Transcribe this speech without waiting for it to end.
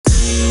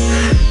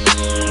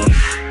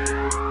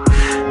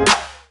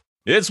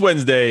It's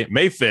Wednesday,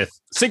 May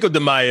 5th, Cinco de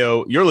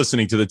Mayo. You're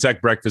listening to the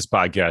Tech Breakfast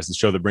Podcast, the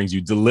show that brings you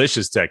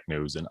delicious tech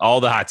news and all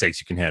the hot takes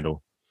you can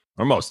handle,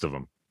 or most of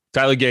them.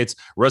 Tyler Gates,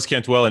 Russ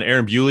Cantwell, and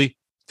Aaron Bewley.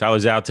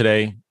 Tyler's out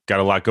today. Got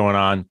a lot going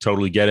on.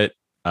 Totally get it.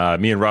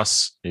 Me and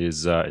Russ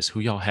is who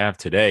y'all have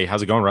today.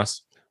 How's it going,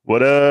 Russ?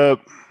 What up?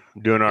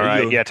 Doing all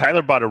right. Yeah,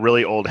 Tyler bought a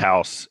really old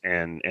house,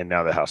 and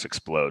now the house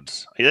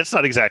explodes. That's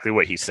not exactly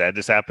what he said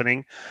is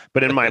happening,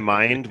 but in my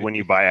mind, when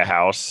you buy a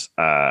house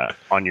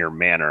on your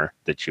manor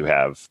that you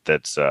have,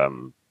 that's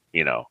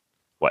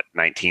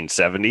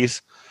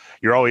 1970s,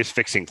 you're always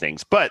fixing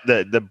things. But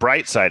the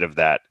bright side of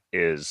that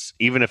is,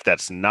 even if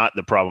that's not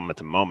the problem at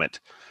the moment,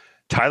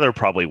 Tyler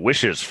probably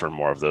wishes for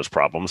more of those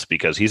problems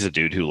because he's a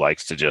dude who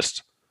likes to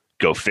just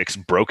go fix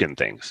broken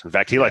things. In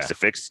fact, he likes to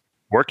fix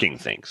working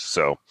things.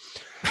 So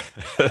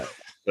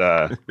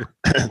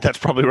that's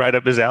probably right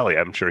up his alley.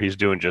 I'm sure he's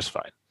doing just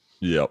fine.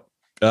 Yep.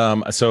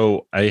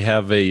 So I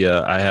have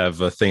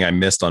a thing I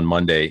missed on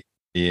Monday.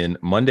 In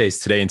Monday's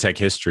Today in Tech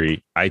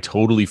History, I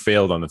totally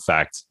failed on the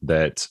fact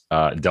that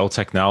Dell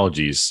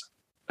Technologies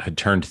had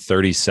turned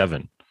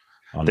 37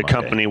 on the Monday.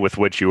 Company with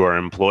which you are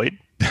employed.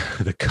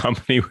 The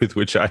company with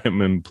which I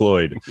am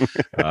employed.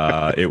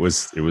 It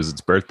was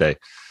its birthday.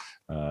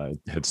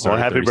 Had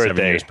started happy 37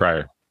 birthday. years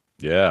prior.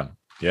 Yeah.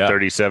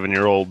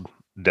 37-year-old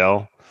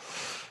Dell.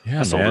 Yeah,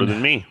 that's older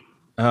than me.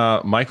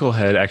 Michael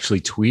had actually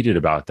tweeted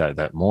about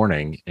that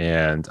morning,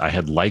 and I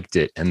had liked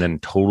it and then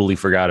totally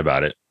forgot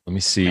about it. Let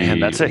me see. Man,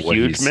 that's a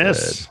huge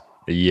miss.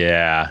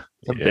 Yeah.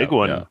 A big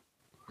one.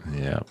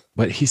 Yeah.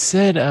 But he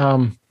said,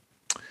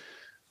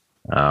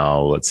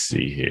 let's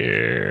see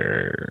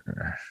here.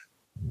 I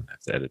have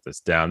to edit this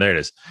down. There it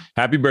is.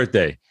 Happy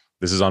birthday.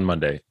 This is on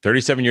Monday.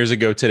 37 years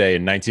ago today,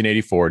 in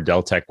 1984,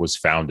 Dell Tech was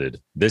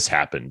founded. This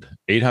happened.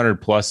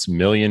 800 plus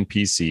million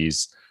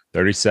PCs,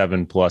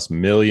 37 plus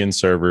million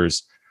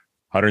servers,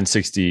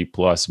 160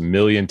 plus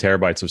million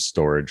terabytes of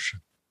storage.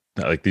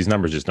 Like, these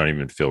numbers just don't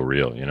even feel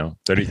real,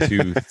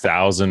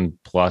 32,000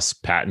 plus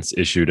patents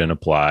issued and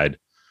applied,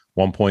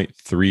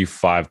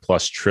 1.35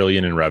 plus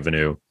trillion in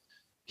revenue,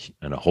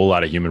 and a whole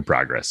lot of human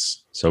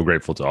progress. So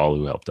grateful to all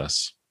who helped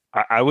us.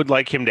 I would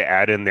like him to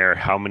add in there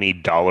how many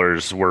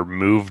dollars were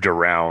moved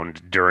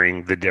around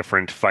during the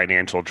different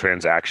financial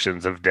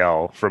transactions of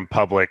Dell, from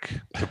public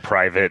to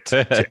private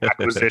to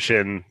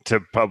acquisition to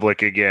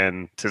public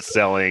again to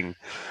selling.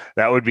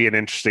 That would be an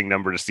interesting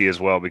number to see as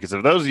well, because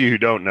of those of you who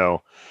don't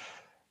know,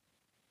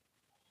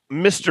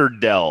 Mr.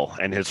 Dell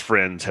and his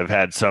friends have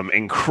had some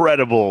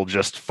incredible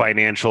just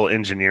financial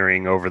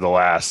engineering over the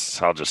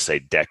last, I'll just say,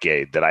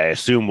 decade, that I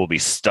assume will be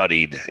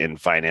studied in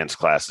finance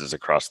classes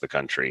across the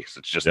country. So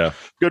it's just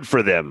good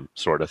for them,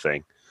 sort of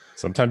thing.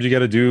 Sometimes you got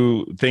to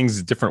do things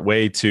a different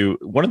way too.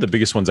 One of the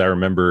biggest ones I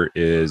remember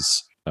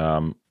is,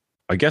 I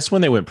guess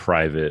when they went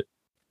private,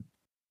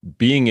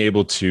 being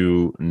able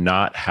to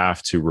not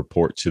have to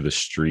report to the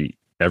street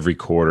every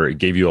quarter, it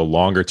gave you a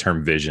longer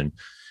term vision.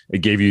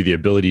 It gave you the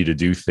ability to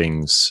do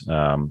things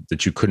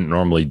that you couldn't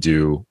normally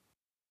do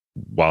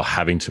while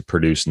having to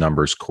produce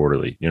numbers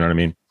quarterly. You know what I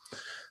mean?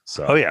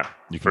 So, you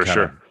can for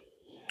sure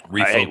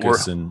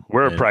refocus.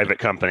 We're a private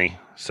company,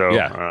 so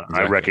exactly.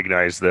 I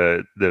recognize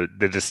the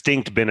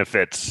distinct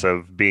benefits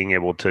of being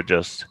able to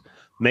just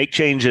make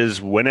changes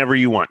whenever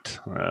you want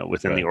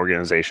within the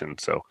organization.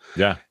 So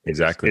yeah,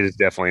 exactly. It is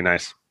definitely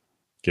nice.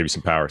 Give you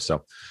some power.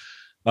 So,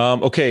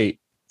 okay,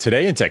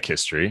 today in tech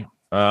history.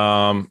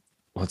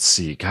 Let's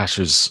see. Gosh,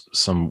 there's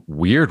some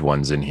weird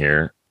ones in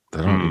here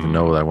that I don't even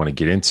know what I want to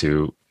get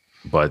into.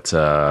 But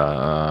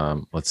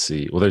let's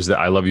see. Well, there's the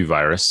I Love You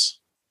virus.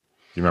 Do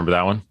you remember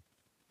that one?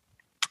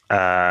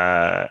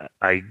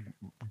 I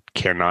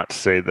cannot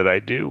say that I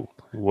do.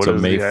 What is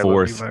May the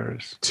 4th,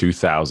 virus?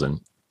 2000.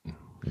 In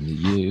the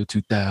year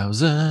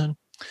 2000.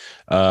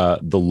 The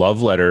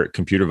Love Letter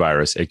computer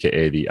virus,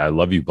 a.k.a. the I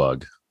Love You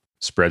bug,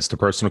 spreads to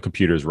personal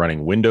computers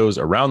running Windows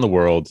around the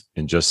world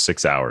in just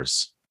 6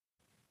 hours.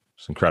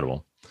 It's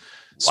incredible.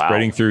 Wow.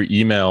 Spreading through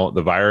email,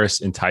 the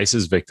virus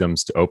entices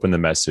victims to open the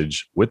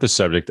message with the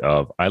subject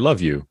of "I love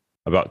you."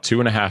 About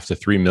 2.5 to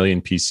 3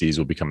 million PCs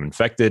will become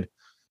infected.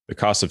 The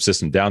cost of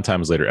system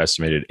downtime is later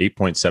estimated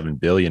 $8.7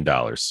 billion.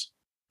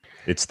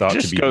 It's thought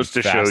to be goes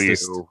the to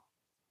fastest, show you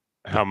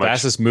how much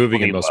fastest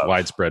moving and most love.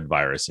 Widespread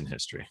virus in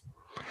history.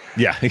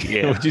 Yeah.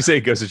 Would you say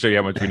it goes to show you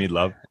how much we need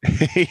love?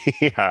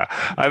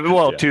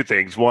 Two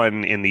things.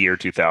 One, in the year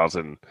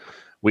 2000,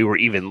 we were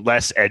even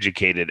less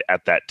educated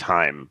at that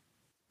time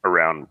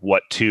around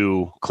what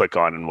to click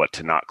on and what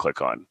to not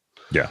click on.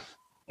 Yeah.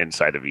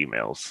 Inside of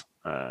emails.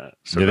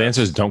 So the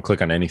answer is don't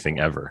click on anything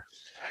ever.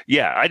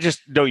 Yeah, I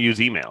just don't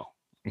use email.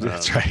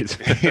 That's right.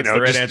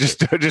 That's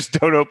just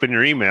don't open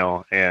your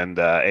email, and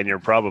you're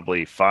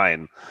probably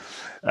fine.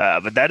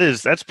 But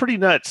that's pretty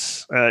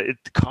nuts. The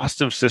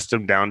cost of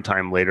system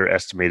downtime later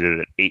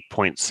estimated at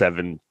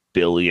 $8.7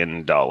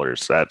 billion.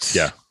 That's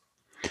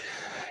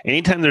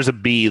anytime there's a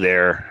B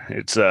there,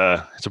 it's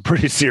a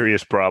pretty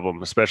serious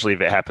problem, especially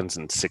if it happens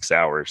in 6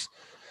 hours.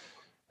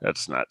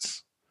 That's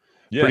nuts.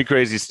 Yeah. Pretty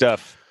crazy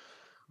stuff.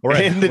 All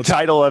right. And the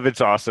title of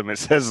it's awesome. It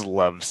says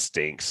 "Love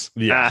Stinks."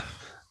 Yeah.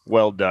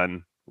 Well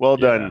done. Well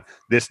done.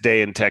 This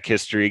day in tech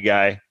history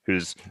guy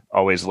who's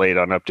always late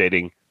on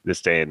updating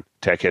this day in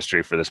tech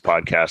history for this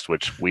podcast,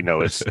 which we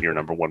know is your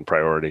number one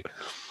priority.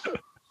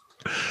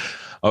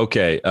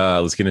 Okay,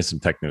 let's get into some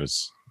tech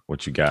news.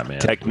 What you got, man?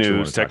 Tech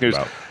news.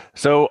 About?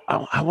 So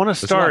I want to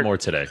start. There's a lot more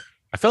today.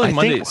 I felt like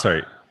Monday.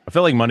 I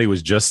felt like Monday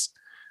was just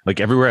like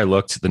everywhere I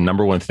looked, the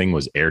number one thing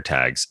was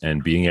AirTags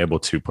and being able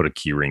to put a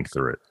key ring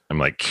through it. I'm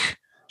like,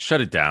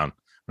 shut it down.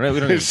 We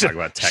don't need to talk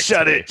about tech.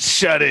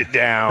 Shut it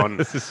down.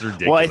 This is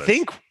ridiculous. Well, I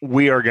think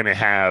we are going to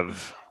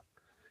have,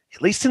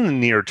 at least in the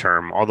near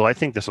term, although I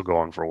think this will go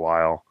on for a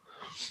while,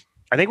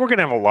 I think we're going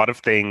to have a lot of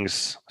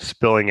things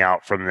spilling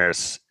out from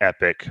this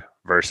Epic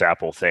versus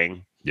Apple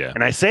thing. Yeah.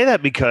 And I say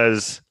that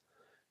because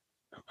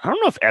I don't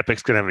know if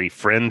Epic's going to have any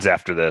friends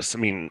after this. I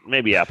mean,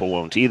 maybe Apple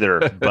won't either,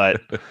 but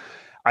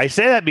I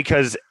say that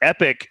because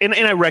Epic, and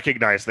I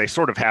recognize they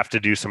sort of have to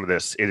do some of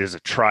this. It is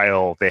a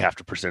trial. They have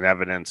to present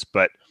evidence,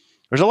 but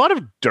there's a lot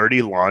of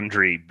dirty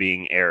laundry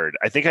being aired.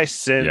 I think I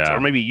sent, or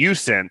maybe you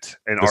sent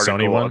an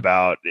article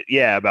about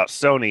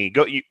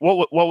Sony.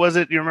 What was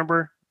it? You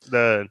remember?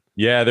 There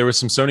was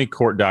some Sony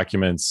court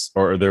documents,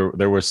 or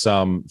there were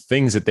some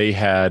things that they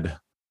had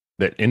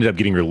that ended up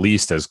getting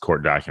released as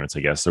court documents. I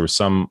guess there was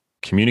some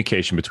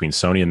communication between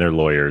Sony and their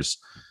lawyers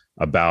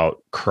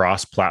about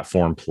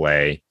cross-platform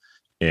play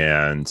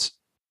and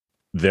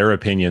their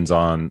opinions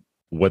on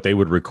what they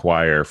would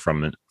require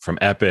from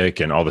Epic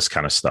and all this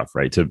kind of stuff,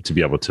 right? To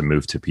be able to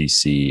move to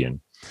PC. And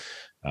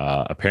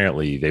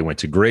apparently they went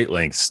to great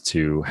lengths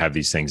to have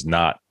these things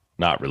not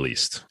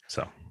released.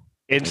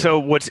 So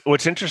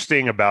what's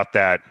interesting about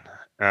that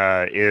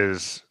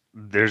is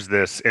there's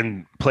this,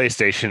 and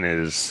PlayStation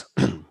is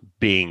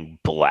being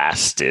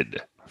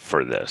blasted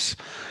for this.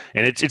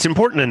 And it's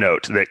important to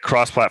note that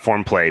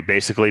cross-platform play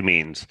basically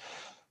means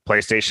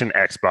PlayStation,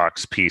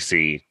 Xbox,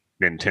 PC,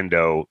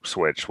 Nintendo,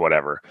 Switch,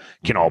 whatever,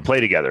 can all play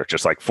together,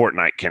 just like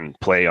Fortnite can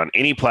play on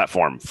any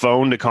platform,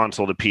 phone to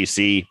console to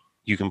PC.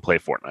 You can play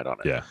Fortnite on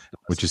it. Yeah,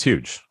 which is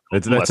huge.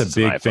 That's a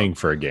big thing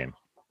for a game.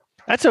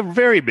 That's a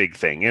very big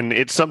thing, and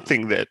it's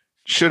something that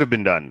should have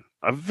been done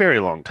a very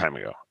long time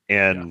ago.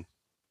 And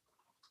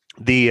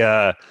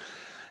the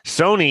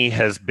Sony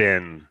has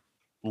been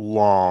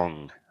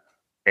long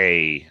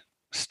a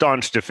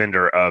staunch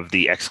defender of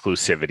the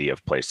exclusivity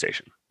of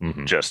PlayStation.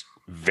 Just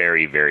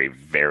very, very,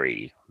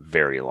 very,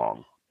 very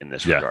long in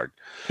this regard.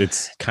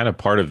 It's kind of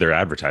part of their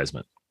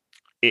advertisement.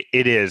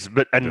 It is,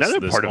 but another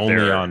part of only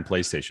their on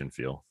PlayStation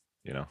feel,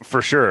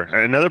 for sure.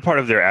 Another part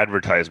of their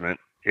advertisement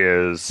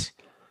is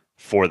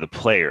for the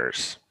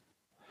players,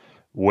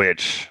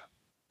 which,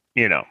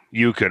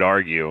 you could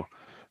argue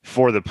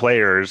for the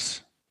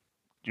players.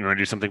 You want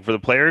to do something for the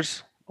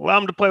players? Allow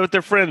them to play with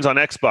their friends on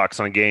Xbox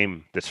on a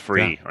game that's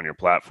free on your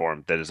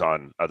platform that is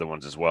on other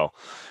ones as well.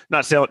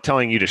 Not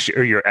telling you to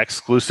share your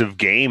exclusive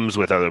games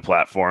with other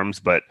platforms,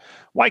 but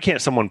why can't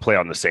someone play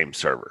on the same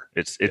server?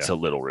 It's a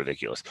little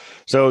ridiculous.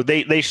 So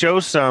they show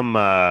some,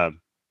 some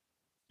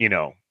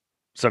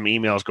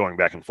emails going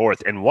back and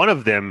forth. And one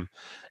of them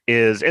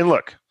is, and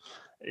look,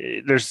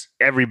 there's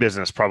every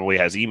business probably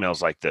has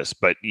emails like this,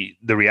 but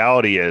the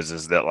reality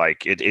is that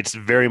like it's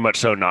very much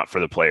so not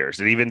for the players.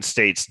 It even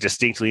states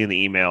distinctly in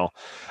the email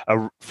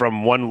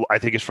from one, I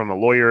think it's from a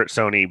lawyer at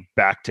Sony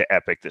back to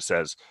Epic, that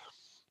says,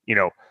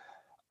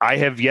 I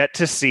have yet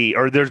to see,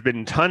 or there's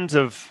been tons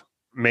of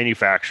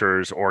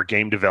manufacturers or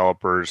game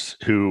developers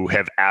who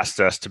have asked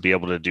us to be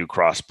able to do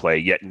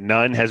crossplay, yet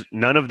none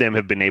of them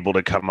have been able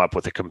to come up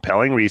with a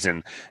compelling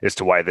reason as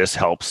to why this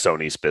helps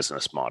Sony's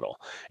business model.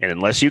 And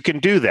unless you can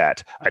do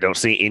that, I don't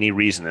see any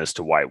reason as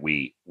to why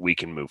we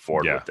can move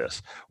forward with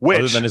this. Which,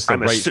 other than it's the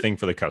right thing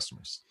for the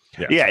customers.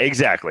 Yeah,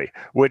 exactly.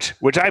 Which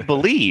I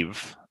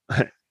believe,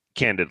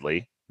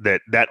 candidly,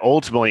 that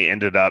ultimately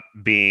ended up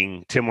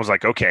being, Tim was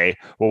like, okay,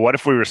 well, what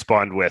if we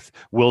respond with,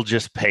 we'll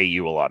just pay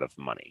you a lot of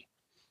money?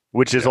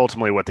 Which is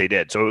ultimately what they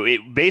did. So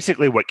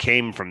basically what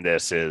came from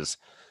this is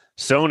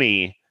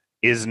Sony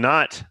did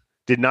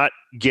not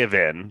give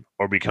in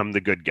or become the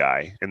good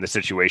guy in the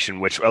situation,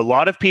 which a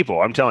lot of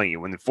people, I'm telling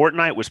you, when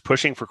Fortnite was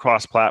pushing for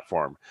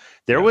cross-platform,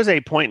 there was a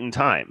point in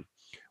time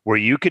where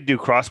you could do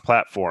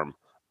cross-platform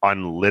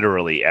on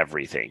literally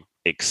everything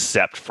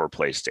except for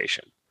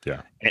PlayStation.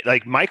 Yeah.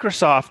 Like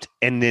Microsoft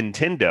and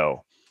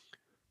Nintendo,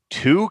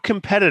 two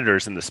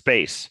competitors in the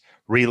space,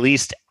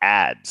 released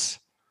ads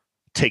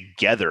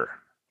together.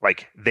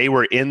 Like they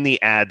were in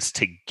the ads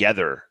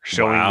together,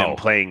 showing them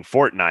playing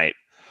Fortnite.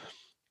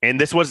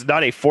 And this was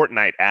not a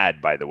Fortnite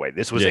ad, by the way.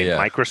 This was a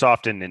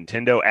Microsoft and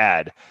Nintendo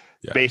ad,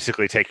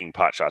 basically taking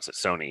pot shots at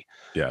Sony.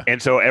 Yeah. And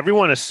so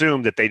everyone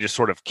assumed that they just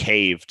sort of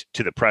caved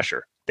to the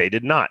pressure. They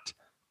did not.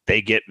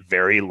 They get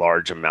very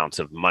large amounts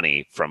of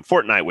money from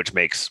Fortnite, which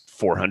makes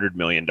 $400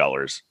 million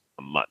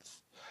a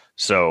month.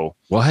 So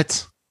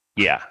what?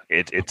 Yeah,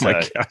 it's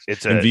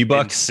in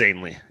V-Bucks?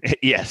 Insanely.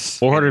 Yes.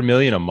 400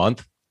 million a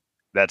month.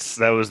 That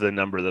was the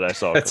number that I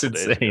saw. That's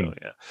insane.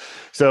 Yeah.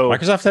 So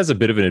Microsoft has a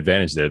bit of an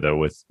advantage there, though,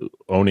 with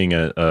owning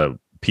a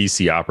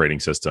PC operating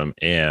system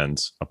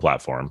and a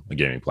platform, a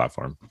gaming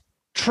platform.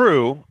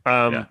 True,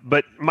 Yeah.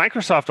 but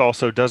Microsoft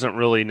also doesn't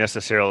really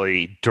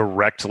necessarily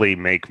directly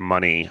make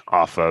money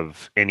off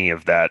of any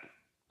of the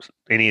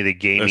That's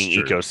gaming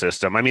true.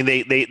 ecosystem. I mean,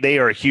 they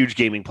are a huge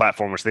gaming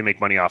platform, which they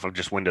make money off of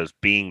just Windows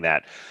being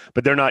that,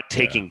 but they're not Yeah.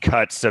 taking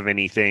cuts of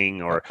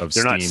anything, or Of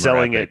they're not Steam or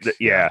selling Epic. it.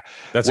 Yeah. Yeah,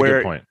 That's a good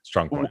where point.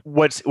 Strong point.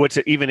 what's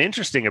even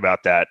interesting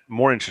about that,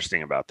 more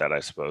interesting about that, I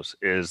suppose,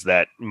 is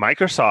that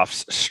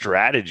Microsoft's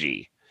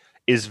strategy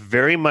is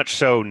very much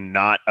so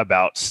not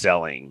about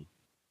selling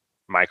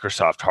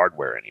Microsoft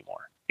hardware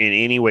anymore in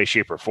any way,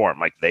 shape, or form.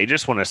 Like they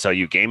just want to sell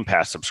you Game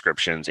Pass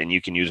subscriptions, and you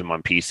can use them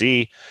on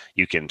PC,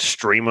 you can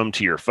stream them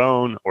to your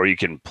phone, or you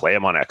can play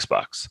them on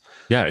Xbox.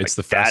 Yeah, Like it's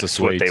the fastest that's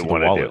way what they to the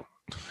want to wallet.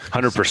 do.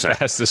 100%.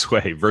 Fastest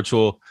way.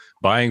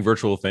 Buying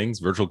virtual things,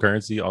 virtual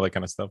currency, all that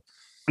kind of stuff.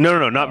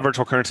 No, not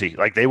virtual currency.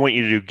 Like they want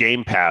you to do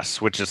Game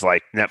Pass, which is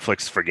like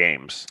Netflix for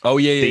games. Oh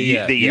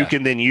yeah, That you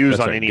can then use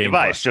That's on right. any Game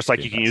device, Pass. just like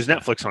Game you can Pass, use yeah.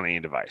 Netflix on any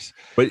device.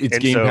 But it's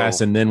And Game so- Pass,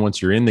 and then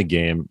once you're in the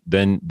game,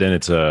 then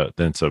there's a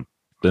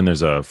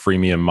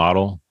freemium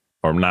model,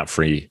 or not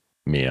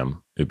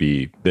freemium. It'd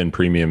be then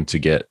premium to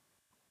get,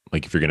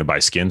 like, if you're going to buy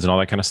skins and all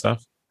that kind of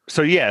stuff.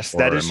 So yes,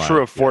 that Or is am true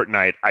I- of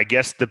Fortnite. I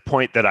guess the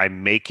point that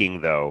I'm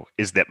making though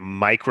is that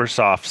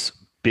Microsoft's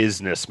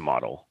business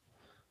model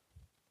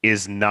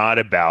is not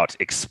about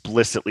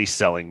explicitly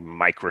selling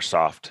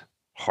Microsoft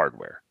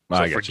hardware. So I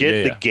got you. forget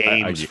Yeah, the yeah.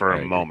 games I for a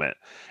agree. moment.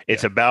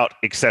 It's about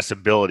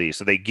accessibility.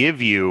 So they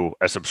give you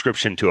a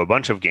subscription to a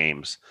bunch of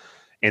games,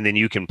 and then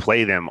you can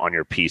play them on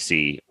your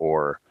PC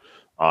or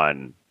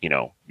on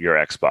your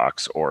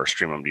Xbox, or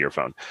stream them to your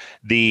phone.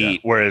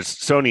 Whereas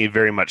Sony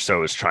very much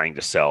so is trying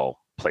to sell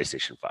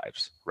PlayStation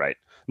 5s, right?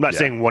 I'm not Yeah.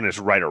 saying one is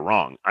right or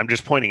wrong. I'm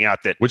just pointing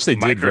out that Which they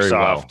did very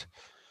well. Microsoft,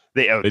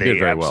 they did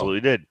very well.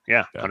 absolutely did.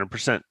 Yeah, Yeah.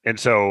 100%. And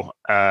so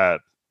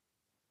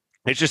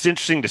it's just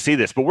interesting to see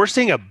this, but we're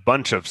seeing a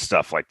bunch of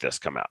stuff like this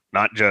come out,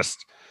 not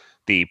just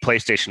the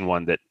PlayStation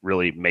one that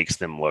really makes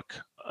them look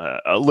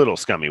a little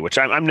scummy, which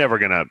I'm never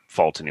going to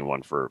fault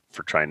anyone for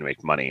trying to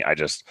make money. I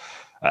just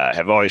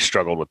have always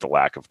struggled with the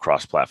lack of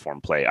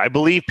cross-platform play. I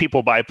believe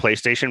people buy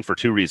PlayStation for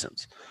two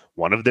reasons.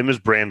 One of them is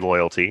brand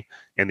loyalty,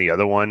 and the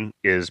other one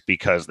is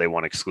because they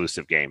want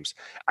exclusive games.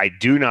 I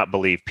do not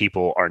believe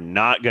people are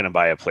not going to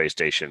buy a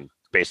PlayStation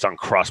based on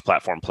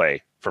cross-platform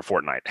play for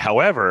Fortnite.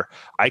 However,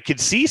 I could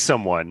see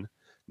someone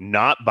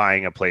not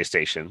buying a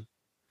PlayStation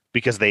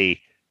because they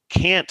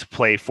can't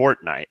play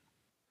Fortnite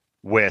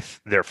with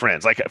their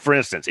friends. Like, for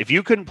instance, if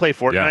you couldn't play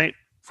Fortnite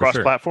for sure.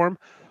 cross-platform,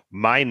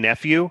 my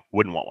nephew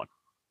wouldn't want one.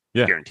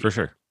 Yeah, Guaranteed. for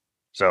sure.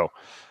 So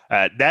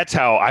that's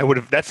how I would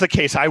have. That's the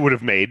case I would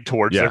have made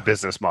towards Yeah. their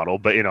business model.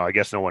 But I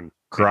guess no one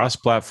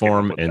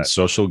Cross-platform with and that.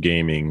 social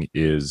gaming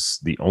is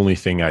the only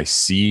thing I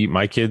see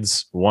my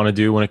kids want to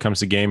do when it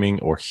comes to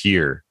gaming, or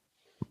hear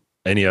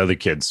any other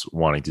kids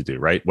wanting to do,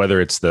 right? Whether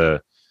it's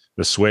the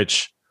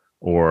Switch,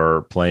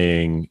 or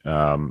playing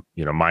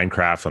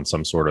Minecraft on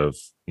some sort of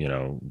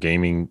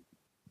gaming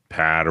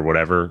pad or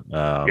whatever.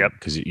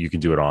 Because you can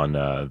do it on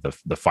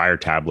the Fire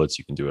tablets,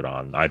 you can do it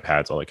on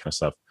iPads, all that kind of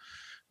stuff.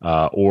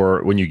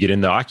 Or when you get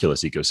in the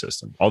Oculus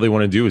ecosystem, all they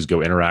want to do is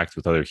go interact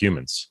with other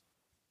humans.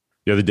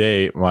 The other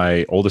day,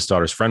 my oldest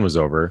daughter's friend was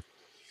over,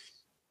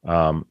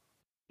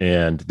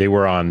 and they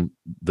were on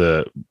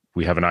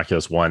we have an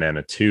Oculus 1 and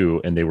a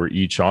 2, and they were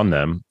each on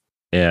them.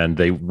 And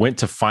they went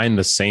to find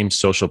the same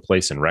social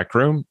place in Rec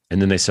Room. And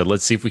then they said,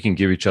 let's see if we can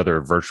give each other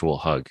a virtual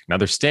hug. Now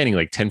they're standing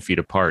like 10 feet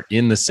apart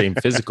in the same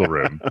physical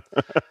room,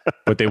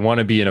 but they want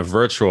to be in a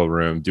virtual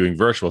room doing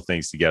virtual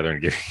things together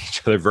and giving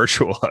each other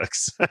virtual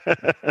hugs.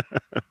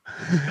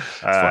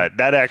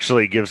 That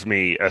actually gives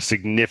me a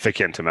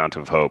significant amount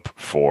of hope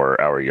for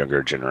our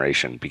younger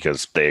generation,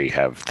 because they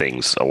have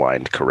things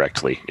aligned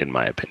correctly, in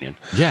my opinion.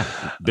 Yeah.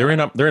 They're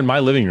in my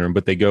living room,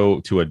 but they go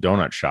to a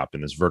donut shop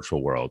in this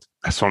virtual world.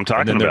 That's what I'm And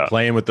talking then they're about.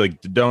 playing with the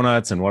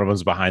donuts, and one of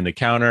them's behind the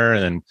counter,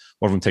 and then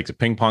one of them takes a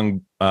ping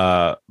pong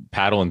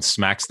paddle and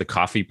smacks the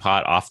coffee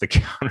pot off the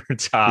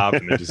countertop,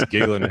 and they're just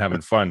giggling and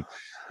having fun.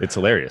 It's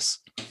hilarious.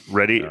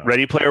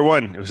 Ready Player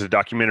One. It was a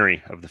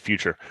documentary of the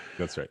future.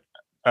 That's right.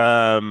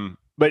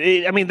 But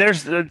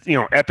there's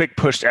Epic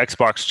pushed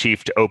Xbox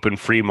Chief to open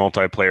free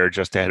multiplayer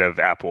just ahead of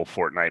Apple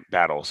Fortnite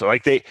Battle. So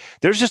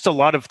there's just a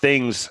lot of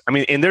things.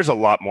 And there's a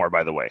lot more,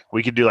 by the way.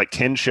 We could do like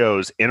 10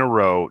 shows in a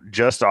row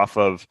just off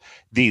of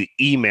the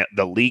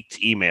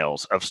leaked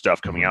emails of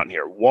stuff coming out in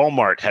here.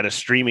 Walmart had a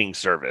streaming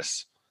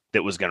service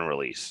that was going to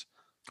release.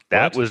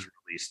 That was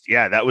released.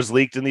 Yeah, that was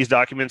leaked in these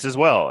documents as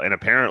well. And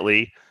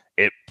apparently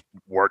it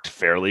worked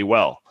fairly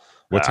well.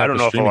 I don't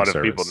know if a lot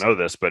of people know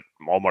this, but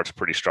Walmart's a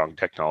pretty strong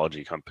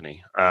technology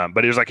company.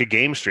 But it was like a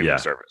game streaming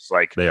service.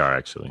 Like they are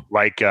actually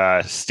like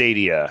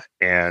Stadia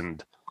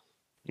and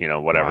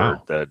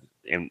whatever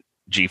in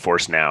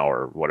GeForce Now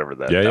or whatever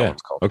that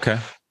one's called. Okay.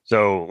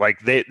 So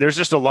there's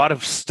just a lot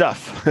of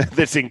stuff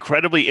that's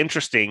incredibly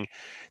interesting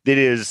that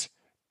is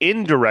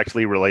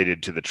indirectly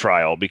related to the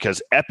trial,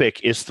 because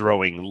Epic is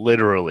throwing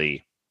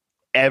literally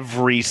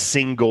every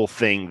single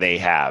thing they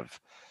have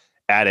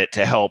at it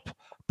to help,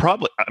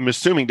 I'm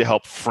assuming to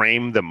help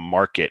frame the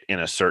market in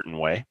a certain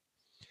way.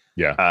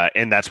 Yeah.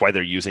 And that's why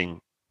they're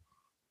using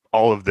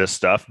all of this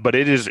stuff. But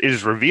it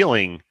is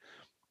revealing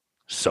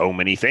so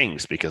many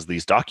things because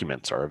these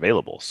documents are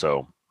available.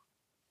 So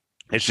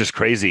it's just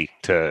crazy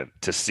to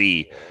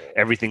see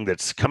everything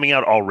that's coming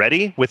out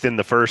already within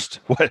the first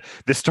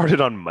this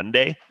started on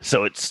Monday,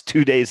 so it's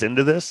 2 days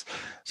into this.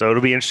 So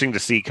it'll be interesting to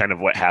see kind of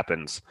what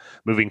happens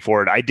moving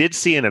forward. I did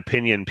see an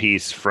opinion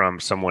piece from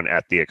someone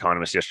at The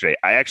Economist yesterday.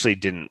 I actually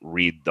didn't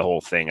read the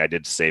whole thing. I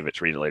did save it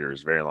to read it later. It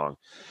was very long.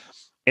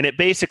 And it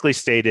basically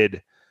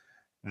stated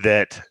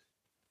that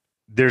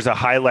there's a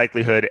high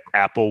likelihood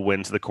Apple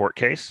wins the court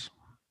case,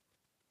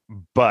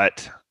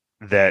 but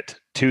that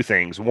two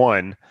things.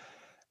 One,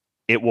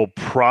 it will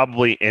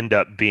probably end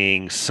up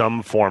being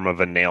some form of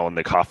a nail in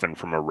the coffin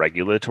from a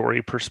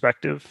regulatory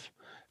perspective,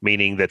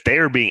 meaning that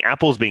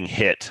Apple's being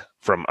hit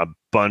from a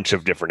bunch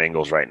of different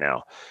angles right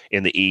now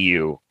in the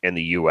EU and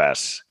the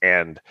US.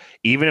 And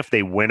even if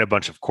they win a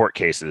bunch of court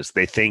cases,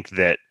 they think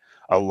that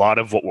a lot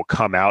of what will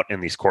come out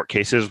in these court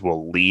cases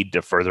will lead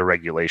to further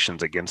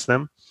regulations against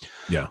them.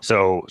 Yeah.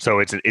 So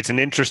it's an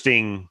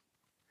interesting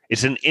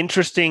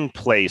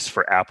place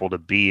for Apple to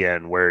be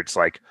in, where it's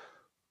like,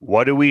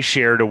 what do we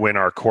share to win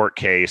our court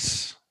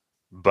case,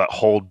 but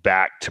hold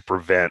back to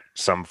prevent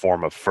some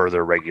form of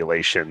further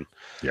regulation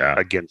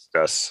against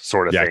us,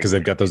 sort of thing? Yeah, because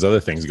they've got those other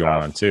things going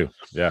on too.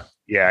 Yeah.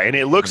 Yeah, and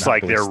it looks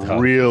like they're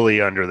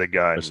really under the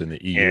gun. Especially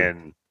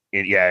in the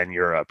EU. In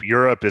Europe.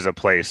 Europe is a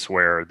place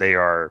where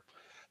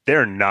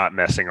they're not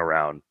messing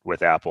around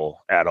with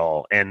Apple at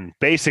all. And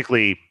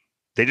basically,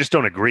 they just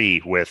don't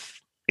agree with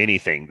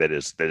anything that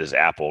is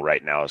Apple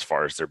right now as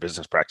far as their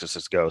business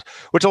practices goes,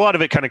 which a lot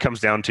of it kind of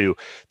comes down to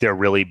they're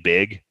really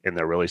big and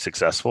they're really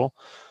successful.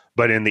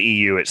 But in the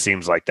EU, it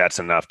seems like that's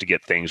enough to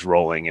get things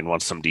rolling. And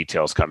once some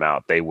details come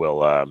out, they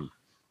will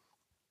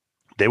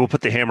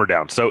put the hammer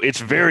down. So it's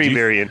very,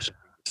 very interesting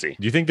to see.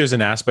 Do you think there's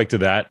an aspect to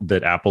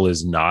that Apple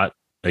is not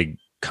a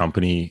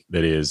company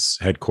that is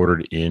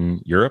headquartered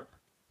in Europe?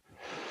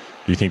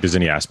 Do you think there's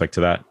any aspect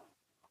to that?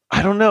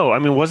 I don't know. I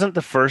mean, wasn't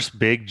the first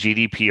big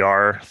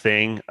GDPR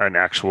thing an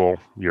actual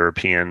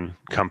European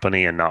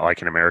company and not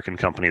like an American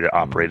company that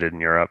operated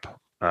in Europe?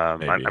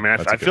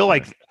 I feel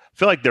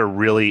like they're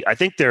really. I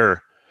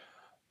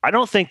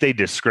don't think they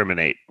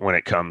discriminate when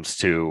it comes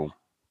to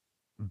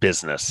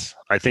business.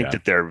 I think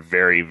that they're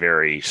very,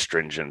 very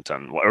stringent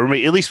on, or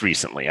at least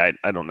recently. I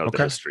don't know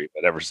the history,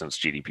 but ever since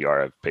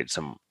GDPR, I've paid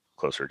some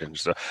closer attention.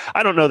 So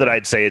I don't know that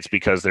I'd say it's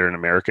because they're an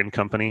American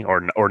company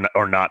or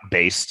not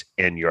based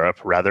in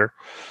Europe. Rather,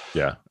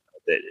 that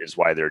is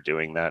why they're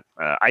doing that.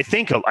 I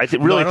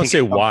don't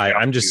say why.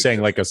 I'm just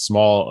saying like a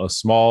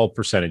small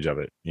percentage of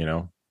it. You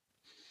know,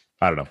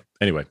 I don't know.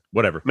 Anyway,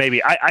 whatever.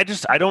 Maybe I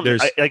don't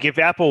like if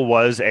Apple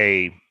was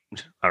a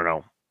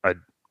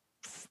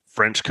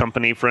French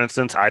company, for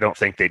instance. I don't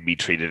think they'd be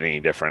treated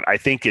any different. I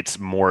think it's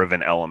more of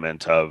an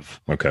element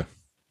of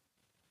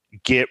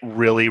get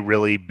really,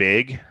 really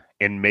big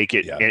and make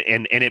it,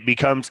 and it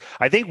becomes,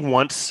 I think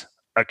once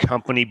a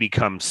company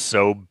becomes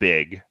so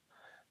big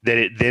that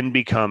it then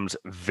becomes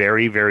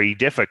very, very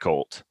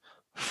difficult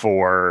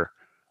for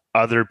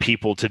other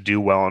people to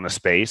do well in a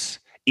space,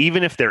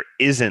 even if there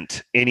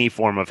isn't any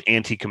form of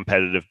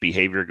anti-competitive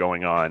behavior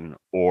going on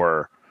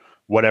or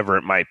whatever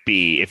it might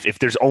be. If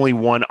there's only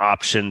one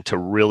option to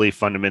really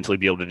fundamentally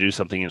be able to do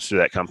something into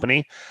that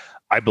company,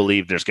 I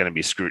believe there's going to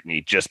be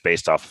scrutiny just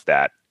based off of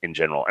that in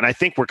general. And I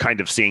think we're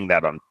kind of seeing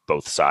that on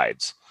both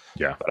sides.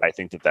 Yeah. But I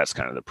think that's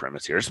kind of the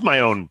premise here. It's my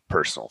own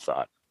personal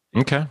thought.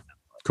 Okay,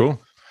 cool.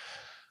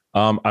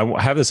 I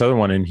have this other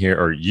one in here,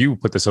 or you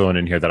put this other one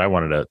in here that I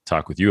wanted to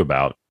talk with you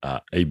about.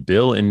 A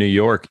bill in New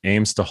York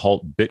aims to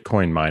halt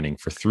Bitcoin mining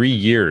for 3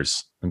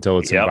 years until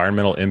its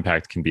environmental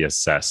impact can be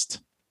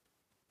assessed.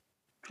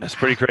 That's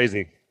pretty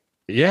crazy.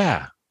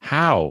 Yeah.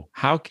 How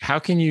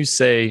can you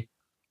say,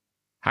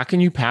 how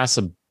can you pass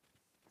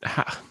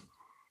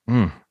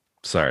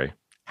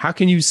how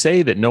can you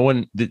say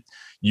that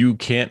you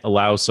can't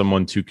allow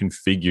someone to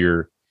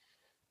configure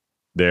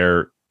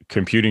their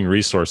computing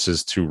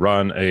resources to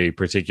run a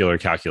particular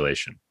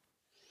calculation?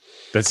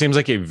 That seems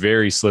like a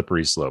very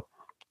slippery slope.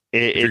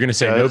 If you're going to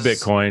say no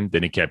Bitcoin,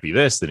 then it can't be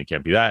this, then it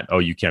can't be that. Oh,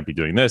 you can't be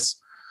doing this.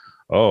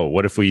 Oh,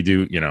 what if we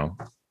do,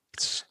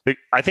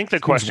 I think the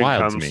question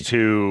comes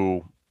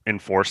to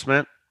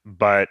enforcement,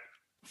 but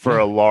for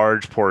a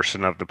large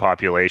portion of the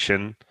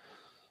population,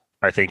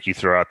 I think you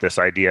throw out this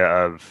idea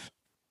of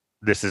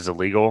this is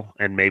illegal,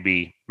 and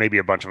maybe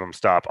a bunch of them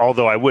stop.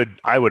 Although I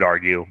would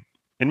argue,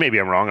 and maybe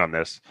I'm wrong on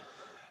this,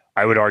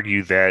 I would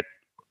argue that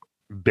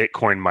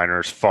Bitcoin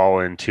miners fall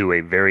into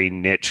a very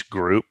niche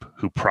group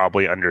who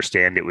probably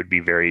understand it would be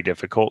very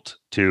difficult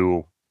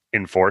to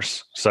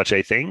enforce such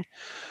a thing.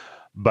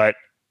 But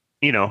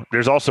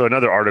there's also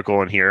another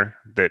article in here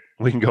that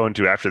we can go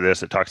into after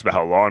this that talks about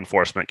how law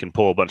enforcement can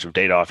pull a bunch of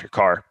data off your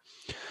car.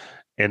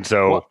 And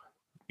so,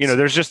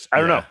 there's just,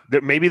 I don't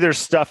know, maybe there's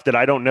stuff that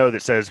I don't know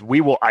that says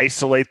we will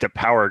isolate the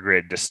power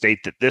grid to state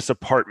that this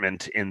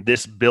apartment in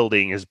this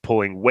building is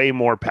pulling way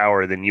more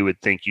power than you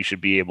would think you should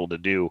be able to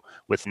do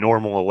with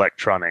normal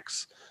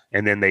electronics.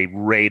 And then they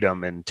raid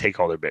them and take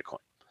all their Bitcoin.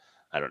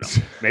 I don't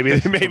know. Maybe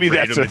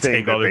that's the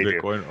thing that they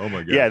do. Bitcoin. Oh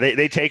my god. Yeah,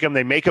 they take them.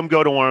 They make them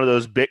go to one of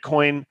those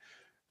Bitcoin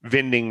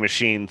vending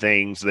machine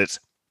things that's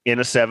in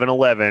a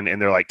 7-Eleven,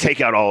 and they're like, take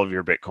out all of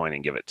your Bitcoin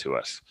and give it to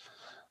us.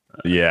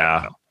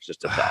 Yeah, it's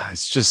just a thought. It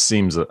just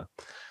seems.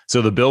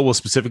 So the bill will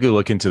specifically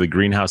look into the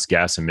greenhouse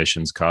gas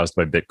emissions caused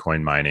by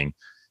Bitcoin mining,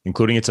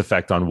 including its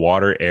effect on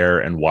water, air,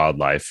 and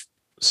wildlife.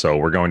 So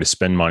we're going to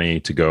spend money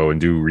to go and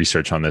do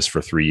research on this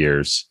for 3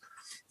 years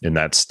in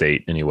that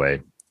state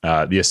anyway.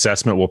 The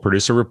assessment will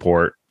produce a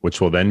report, which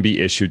will then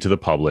be issued to the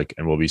public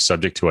and will be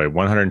subject to a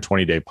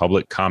 120-day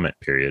public comment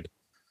period.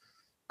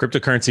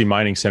 Cryptocurrency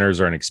mining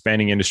centers are an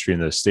expanding industry in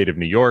the state of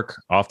New York,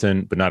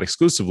 often, but not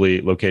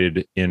exclusively,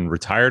 located in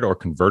retired or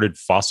converted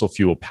fossil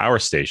fuel power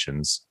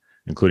stations,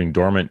 including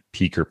dormant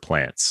peaker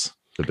plants,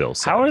 the bill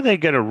said. How are they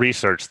going to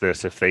research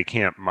this if they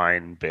can't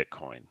mine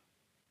Bitcoin?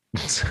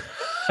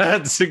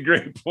 That's a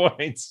great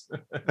point.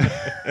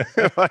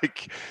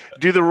 Like,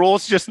 do the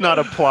rules just not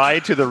apply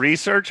to the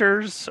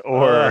researchers,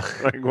 or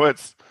like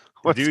what's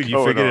dude?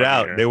 You figured it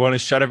out. Here? They want to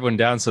shut everyone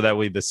down so that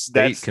way the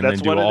state can then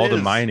do all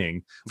the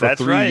mining for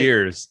 3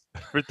 years.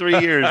 For 3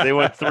 years, they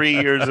want 3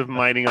 years of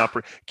mining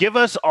Give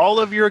us all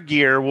of your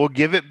gear. We'll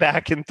give it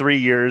back in 3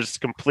 years,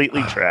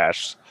 completely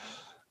trashed,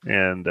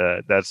 and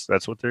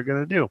that's what they're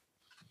gonna do.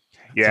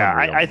 Yeah,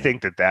 I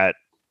think that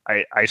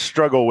I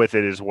struggle with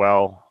it as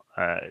well.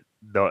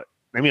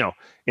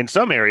 In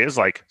some areas,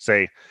 like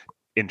say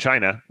in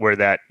China,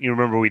 where you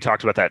remember we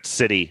talked about that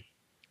city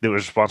that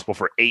was responsible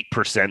for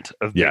 8%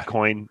 of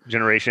Bitcoin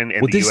generation,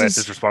 and the U.S.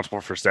 is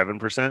responsible for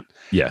 7%.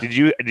 Yeah. Did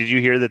you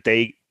hear that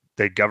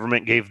the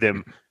government gave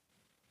them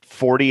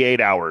 48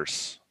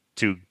 hours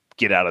to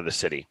get out of the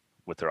city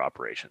with their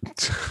operation?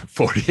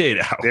 48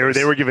 hours.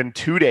 They were given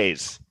 2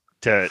 days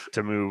to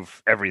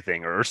move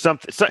everything or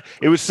something. So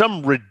it was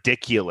some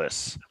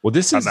ridiculous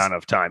amount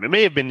of time. It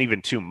may have been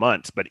even 2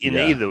 months, but in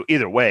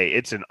either way,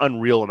 it's an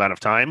unreal amount of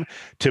time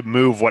to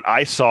move what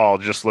I saw.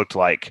 Just looked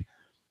like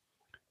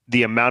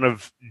the amount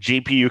of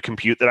GPU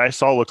compute that I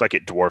saw looked like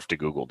it dwarfed a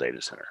Google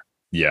data center.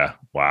 Yeah.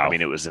 Wow. I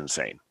mean, it was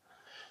insane.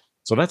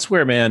 So that's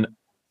where, man,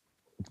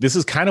 this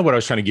is kind of what I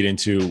was trying to get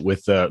into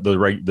with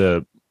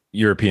the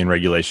European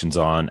regulations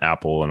on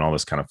Apple and all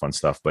this kind of fun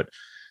stuff. But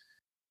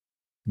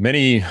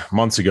many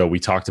months ago, we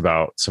talked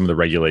about some of the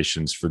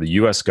regulations for the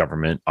U.S.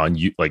 government on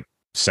like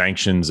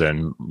sanctions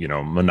and,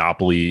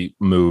 monopoly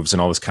moves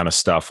and all this kind of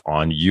stuff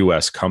on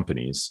U.S.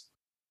 companies.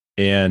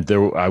 And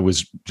I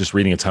was just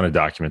reading a ton of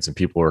documents, and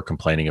people were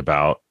complaining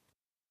about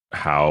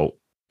how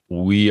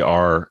we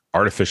are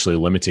artificially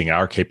limiting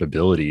our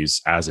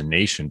capabilities as a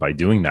nation by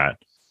doing that,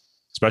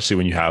 especially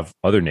when you have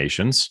other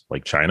nations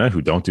like China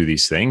who don't do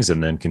these things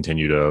and then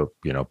continue to,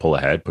 pull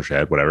ahead, push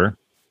ahead, whatever.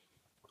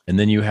 And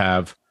then you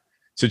have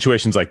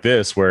situations like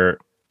this where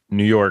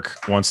New York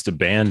wants to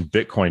ban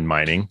Bitcoin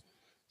mining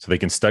so they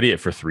can study it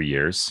for 3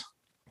 years.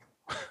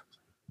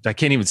 I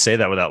can't even say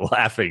that without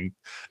laughing.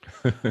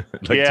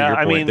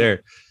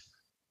 There.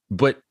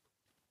 But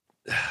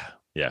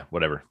yeah,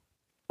 whatever.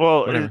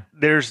 Well,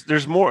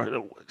 there's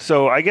more.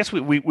 So I guess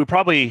we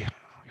probably,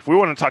 if we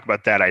want to talk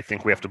about that, I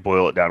think we have to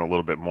boil it down a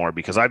little bit more,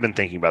 because I've been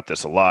thinking about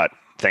this a lot.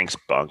 Thanks,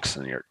 Bunks,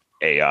 and your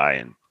AI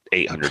and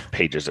 800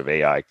 pages of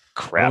AI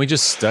crap. Why don't we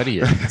just study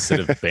it instead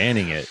of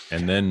banning it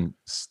and then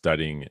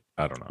studying it?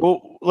 I don't know.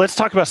 Well, let's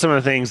talk about some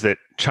of the things that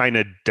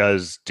China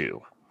does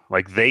do.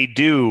 Like, they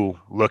do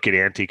look at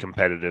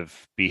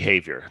anti-competitive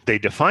behavior. They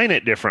define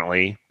it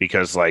differently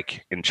because,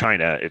 like, in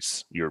China,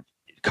 you're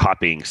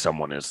copying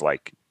someone is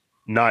like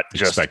not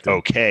just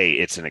okay,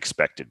 it's an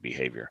expected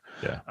behavior.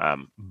 Yeah.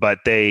 But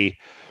they,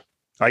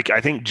 like, I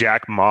think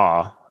Jack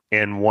Ma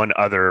and one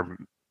other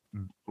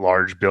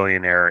large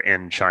billionaire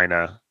in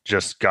China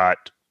just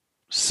got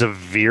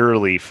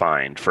severely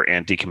fined for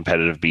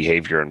anti-competitive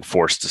behavior and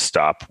forced to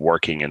stop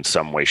working in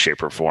some way,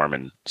 shape, or form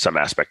in some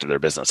aspect of their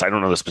business. I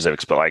don't know the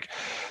specifics, but like,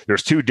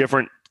 there's 2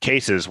 different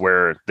cases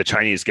where the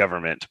Chinese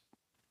government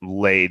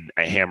laid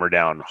a hammer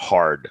down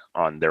hard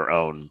on their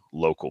own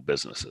local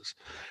businesses.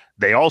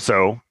 They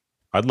also,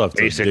 I'd love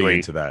to dig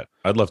into that.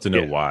 I'd love to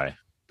know why,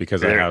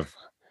 because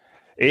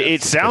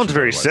it sounds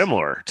very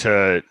similar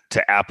to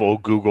Apple,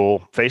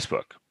 Google,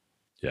 Facebook.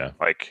 Yeah.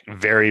 Like,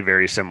 very,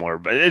 very similar,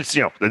 but it's,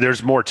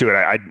 there's more to it.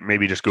 I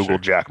maybe just Google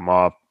Jack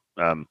Ma,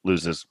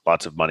 loses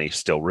lots of money,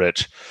 still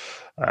rich,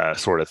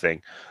 sort of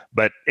thing.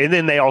 But, and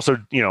then they also,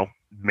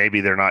 maybe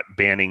they're not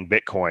banning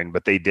Bitcoin,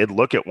 but they did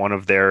look at one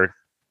of their,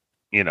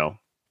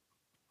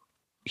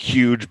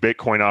 huge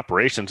Bitcoin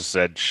operations and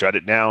said, shut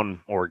it down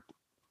or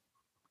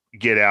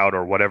get out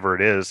or whatever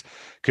it is,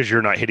 because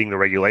you're not hitting the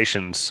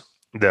regulations,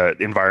 the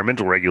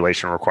environmental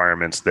regulation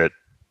requirements that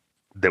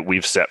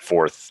we've set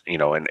forth,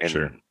 in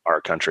our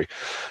country.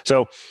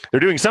 So they're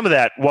doing some of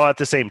that, while at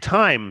the same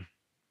time,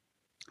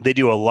 they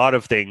do a lot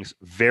of things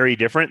very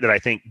different that I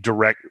think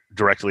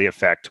directly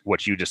affect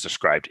what you just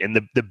described. And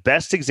the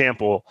best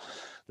example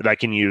that I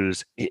can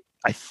use,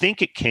 I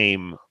think it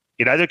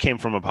either came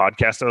from a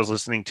podcast I was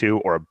listening to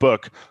or a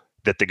book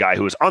that the guy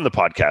who was on the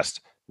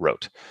podcast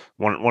wrote,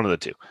 one of the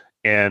two.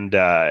 And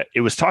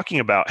it was talking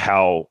about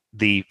how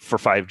for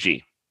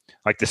 5G,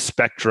 like the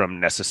spectrum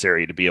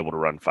necessary to be able to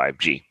run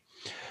 5G.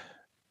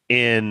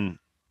 In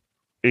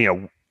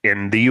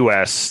the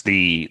US,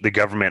 the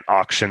government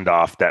auctioned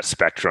off that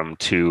spectrum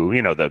to,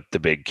 the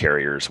big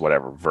carriers,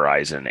 whatever,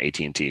 Verizon,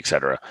 AT&T, et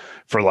cetera,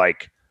 for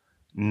like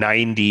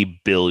 $90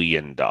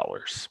 billion.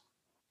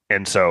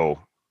 And so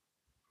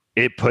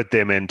it put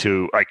them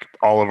into, like,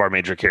 all of our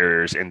major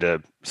carriers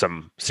into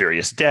some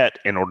serious debt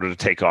in order to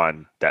take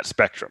on that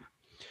spectrum.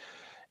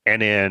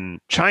 And in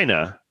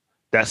China,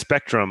 that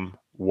spectrum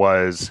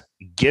was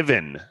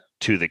given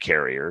to the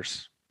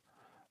carriers,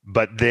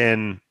 but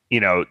then,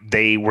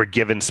 they were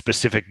given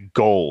specific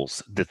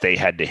goals that they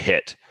had to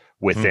hit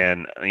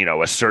within,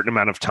 a certain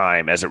amount of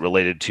time as it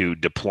related to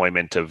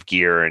deployment of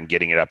gear and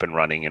getting it up and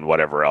running and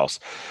whatever else.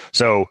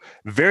 So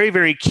very,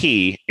 very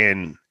key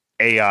in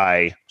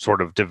AI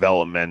sort of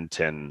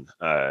development and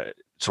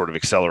sort of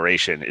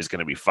acceleration is going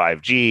to be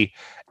 5G,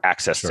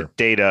 access to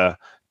data,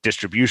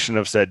 distribution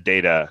of said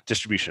data,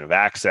 distribution of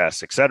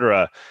access, et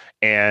cetera.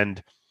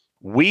 And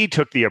we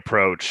took the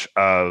approach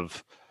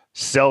of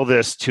sell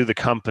this to the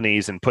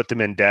companies and put them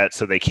in debt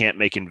so they can't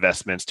make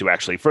investments to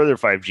actually further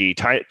 5G.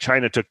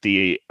 China took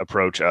the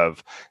approach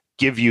of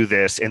give you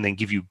this and then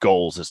give you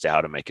goals as to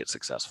how to make it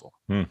successful.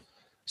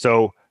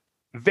 So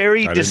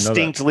very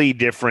distinctly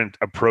different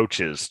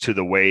approaches to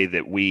the way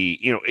that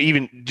we,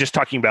 even just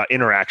talking about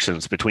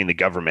interactions between the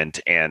government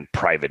and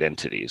private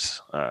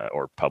entities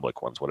or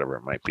public ones, whatever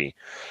it might be,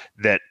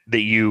 that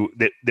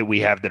we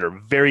have that are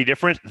very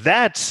different.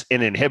 That's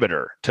an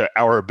inhibitor to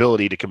our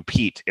ability to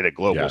compete at a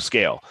global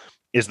scale,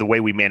 is the way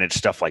we manage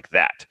stuff like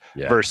that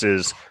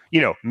versus,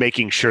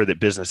 making sure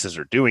that businesses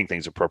are doing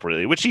things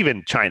appropriately, which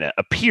even China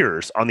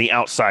appears on the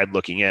outside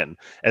looking in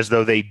as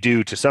though they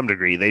do to some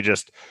degree.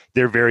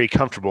 They're very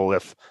comfortable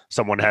if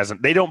someone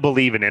hasn't, they don't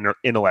believe in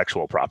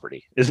intellectual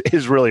property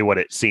is really what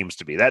it seems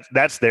to be.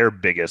 That's their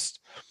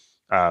biggest,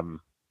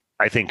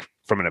 I think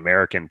from an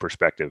American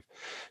perspective,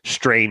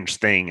 strange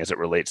thing as it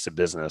relates to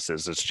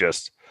businesses. It's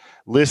just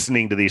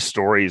listening to these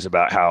stories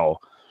about how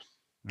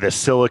the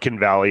Silicon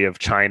Valley of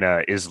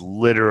China is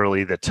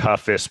literally the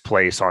toughest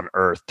place on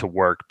earth to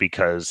work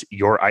because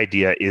your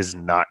idea is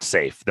not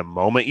safe. The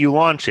moment you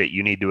launch it,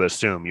 you need to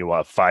assume you will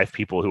have 5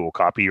 people who will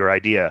copy your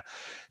idea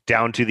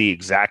down to the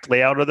exact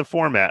layout of the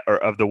format or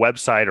of the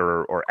website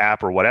or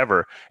app or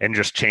whatever, and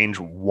just change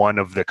one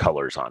of the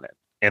colors on it.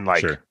 And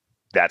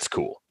that's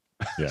cool.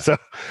 Yeah. So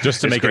just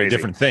to make it a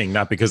different thing,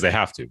 not because they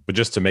have to, but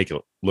just to make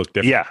it look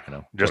different.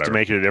 Yeah. Just to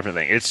make it a different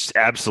thing. It's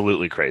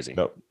absolutely crazy.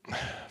 So,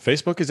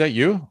 Facebook, is that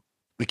you?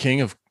 The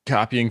king of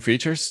copying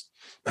features.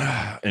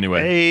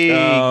 Anyway, hey,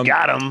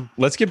 got him.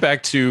 Let's get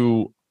back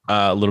to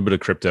a little bit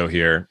of crypto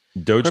here.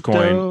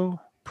 Dogecoin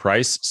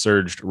price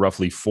surged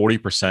roughly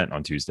 40%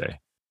 on Tuesday,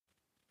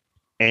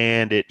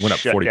 and it went up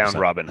shut 40%. Down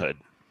Robinhood.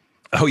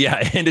 Oh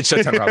yeah, and it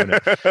shut down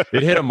Robinhood.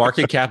 It hit a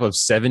market cap of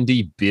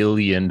 $70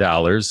 billion,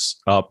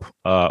 up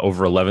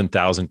over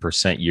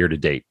 11,000% year to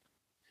date,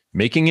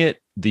 making it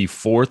the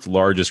 4th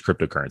largest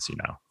cryptocurrency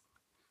now.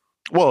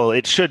 Well,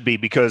 it should be,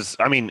 because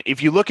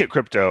if you look at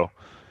crypto,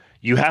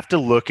 you have to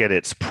look at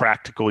its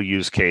practical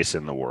use case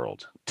in the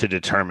world to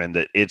determine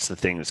that it's the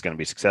thing that's going to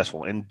be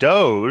successful. And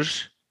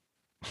Doge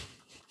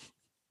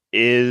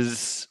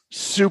is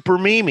super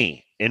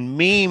memey, and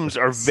memes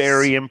are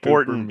very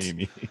important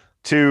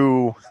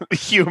to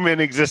human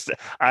existence.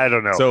 I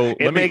don't know. So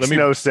it makes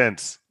no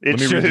sense. It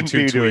shouldn't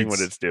be doing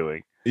what it's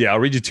doing. Yeah, I'll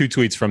read you 2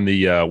 tweets from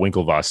the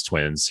Winklevoss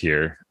twins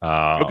here.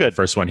 Good.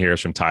 First one here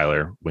is from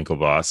Tyler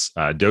Winklevoss.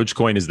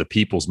 Dogecoin is the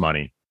people's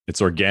money.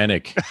 It's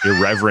organic,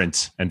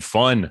 irreverent, and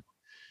fun.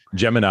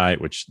 Gemini,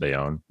 which they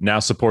own, now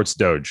supports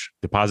Doge.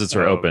 Deposits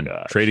are open.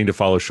 Trading to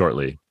follow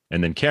shortly.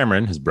 And then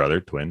Cameron, his brother,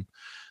 twin.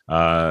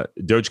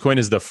 Dogecoin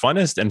is the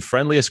funnest and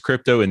friendliest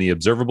crypto in the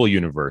observable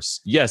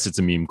universe. Yes, it's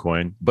a meme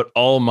coin, but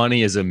all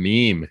money is a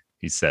meme,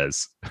 he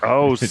says.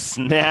 Oh,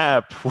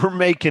 snap. We're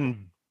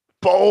making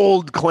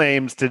bold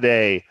claims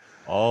today.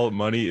 All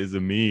money is a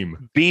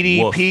meme.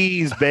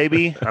 BDPs, Woof.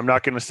 Baby. I'm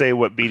not going to say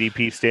what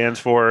BDP stands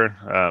for.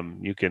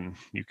 You can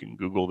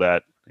Google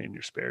that in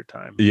your spare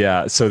time.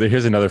 Yeah. So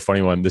here's another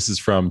funny one. This is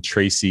from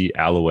Tracy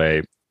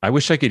Alloway. I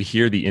wish I could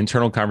hear the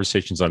internal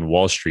conversations on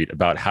Wall Street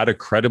about how to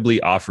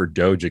credibly offer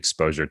Doge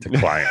exposure to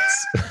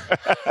clients.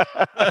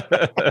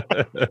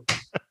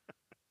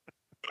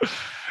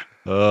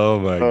 Oh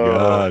my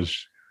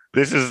gosh.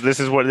 This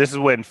is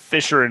when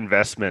Fisher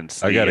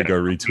Investments. I gotta go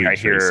retweet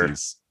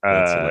Tracy's.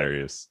 That's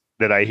hilarious.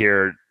 That I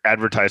hear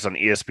advertised on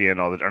ESPN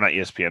or not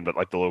ESPN, but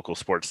like the local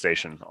sports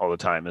station all the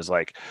time is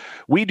like,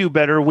 we do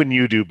better when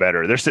you do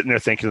better. They're sitting there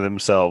thinking to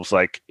themselves,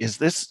 like, does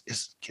this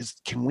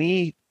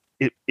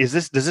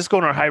go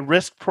in our high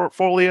risk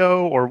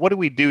portfolio, or what do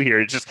we do here?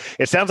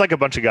 It sounds like a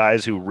bunch of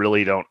guys who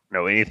really don't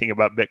know anything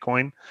about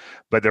Bitcoin,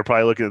 but they're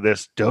probably looking at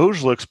this.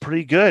 Doge looks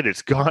pretty good.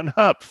 It's gone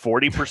up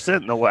 40%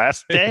 in the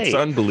last day. It's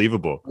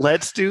unbelievable.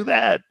 Let's do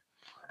that.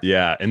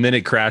 Yeah. And then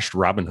it crashed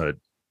Robinhood,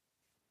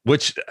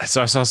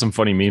 so I saw some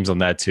funny memes on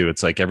that too.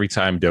 It's like every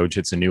time Doge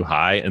hits a new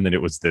high, and then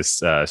it was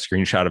this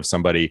screenshot of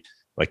somebody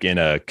like in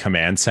a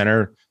command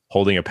center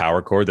holding a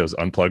power cord that was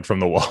unplugged from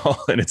the wall,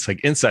 and it's like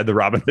inside the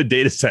Robinhood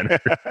data center.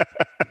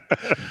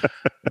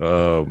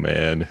 Oh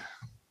man.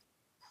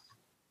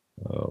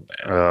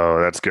 Oh,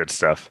 that's good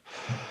stuff.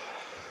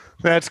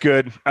 That's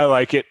good. I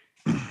like it.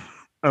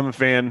 I'm a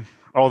fan.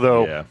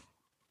 Although Yeah.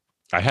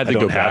 I had I to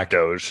don't go have back.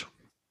 Doge.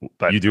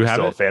 But You do I'm have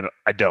still it? a fan.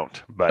 I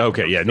don't. But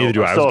Okay, yeah, neither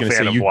do I. I I'm was still a gonna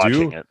fan say of you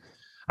watching do. it.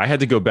 I had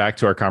to go back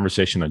to our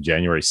conversation on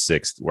January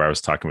 6th where I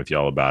was talking with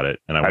y'all about it.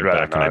 And I went rather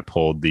back and I not.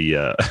 pulled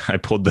the I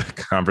pulled the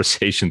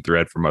conversation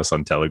thread from us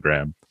on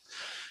Telegram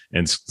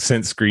and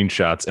sent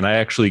screenshots. And I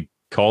actually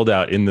called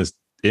out in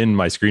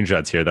my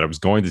screenshots here that I was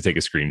going to take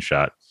a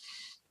screenshot.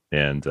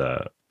 And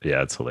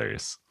yeah, it's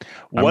hilarious.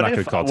 What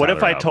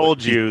if I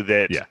told you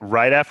that yeah.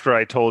 right after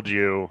I told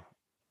you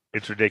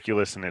it's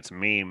ridiculous and it's a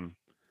meme,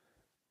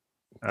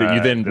 that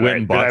you then went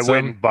and bought some? I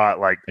went and bought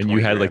like, and you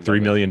had like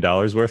 $3 million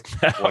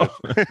worth now?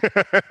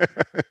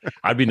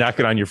 I'd be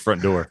knocking on your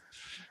front door.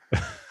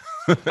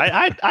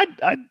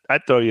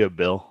 I'd throw you a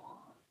bill.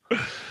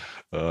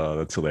 Oh,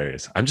 that's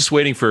hilarious. I'm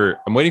waiting for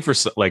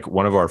like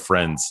one of our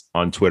friends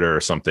on Twitter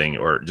or something,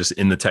 or just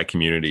in the tech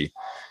community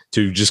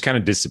to just kind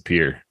of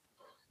disappear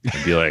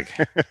and be like,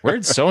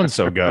 where'd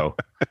so-and-so go?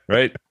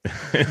 Right.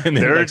 And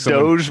they're like a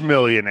Doge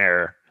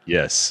millionaire.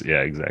 Yes.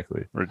 Yeah,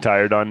 exactly.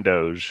 Retired on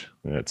Doge.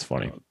 That's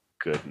funny. Oh,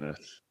 goodness.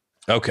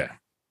 Okay.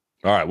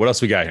 All right. What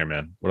else we got here,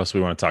 man? What else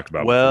we want to talk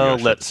about? Well,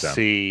 let's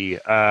see.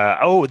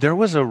 There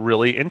was a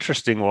really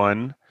interesting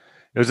one.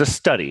 It was a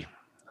study.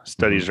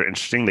 Studies are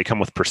interesting. They come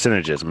with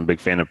percentages. I'm a big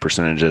fan of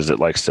percentages. It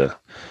likes to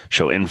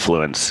show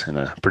influence in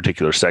a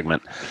particular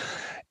segment.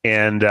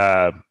 And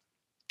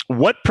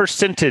what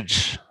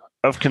percentage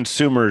of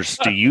consumers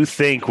do you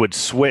think would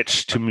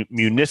switch to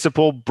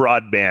municipal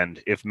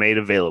broadband if made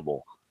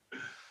available?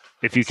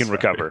 If you can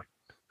recover.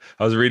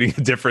 I was reading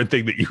a different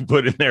thing that you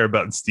put in there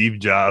about Steve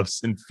Jobs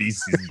and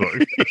Feces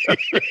book.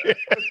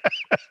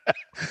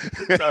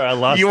 Sorry, I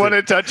lost You it. want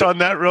to touch on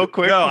that real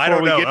quick? No, I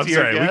don't know. Get I'm to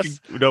your sorry. guess?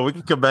 We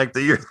can come back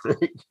to your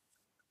thing.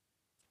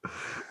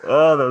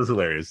 Oh, that was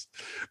hilarious.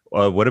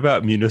 What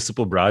about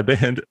municipal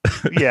broadband?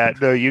 Yeah,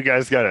 no, you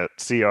guys got to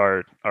see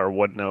our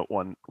OneNote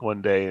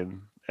one day,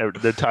 and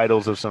the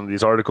titles of some of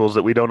these articles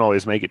that we don't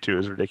always make it to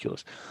is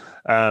ridiculous.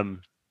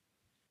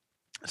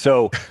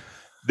 So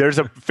there's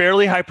a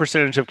fairly high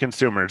percentage of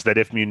consumers that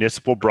if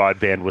municipal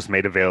broadband was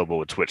made available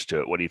would switch to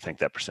it. What do you think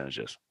that percentage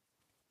is?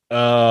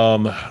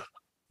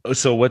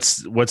 So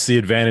what's the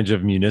advantage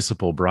of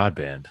municipal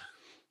broadband?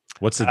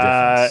 What's the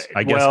difference?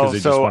 I guess because they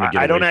just want to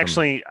get. I don't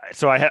actually.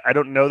 So I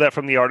don't know that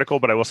from the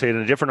article, but I will say in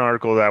a different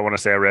article that I want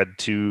to say I read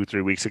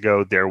 2-3 weeks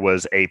ago, there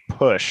was a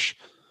push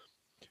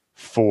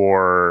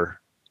for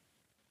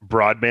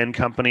broadband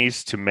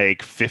companies to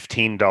make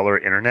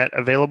 $15 internet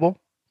available.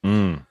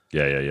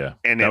 Yeah.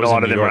 And a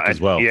lot of them are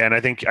as well. Yeah, and I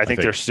think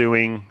they're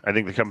suing. I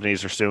think the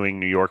companies are suing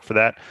New York for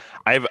that.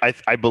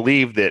 I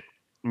believe that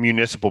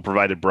municipal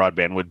provided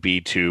broadband would be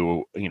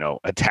to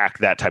attack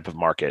that type of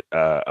market,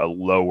 a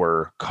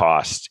lower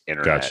cost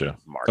internet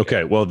market.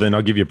 Okay, well then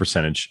I'll give you a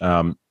percentage.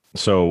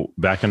 So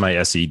back in my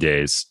SE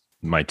days,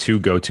 my two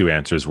go-to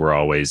answers were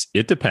always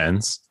it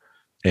depends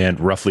and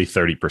roughly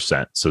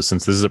 30%. So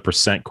since this is a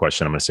percent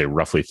question, I'm going to say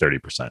roughly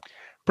 30%.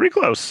 Pretty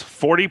close,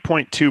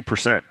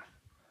 40.2%.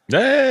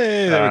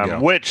 Hey, there we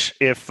go. Which,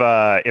 if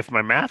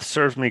my math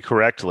serves me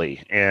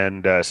correctly,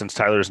 and since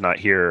Tyler's not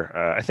here,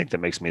 I think that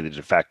makes me the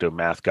de facto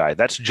math guy.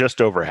 That's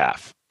just over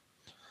half.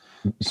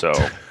 So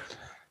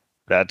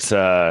that's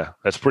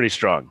pretty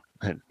strong.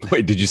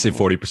 Wait, did you say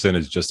 40%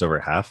 is just over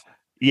half?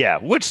 Yeah,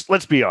 which,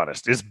 let's be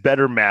honest, is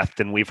better math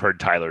than we've heard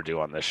Tyler do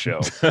on this show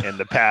in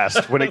the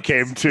past when it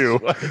came to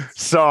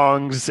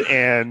songs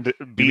and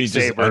Beat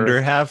Saber.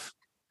 Under half?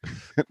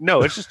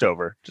 No, it's just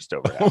over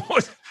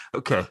half.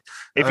 Okay.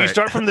 If you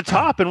start from the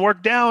top and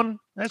work down,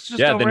 that's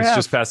just over then it's half.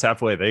 just past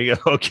halfway. There you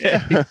go.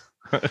 Okay. Yeah.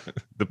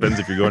 Depends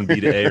if you're going B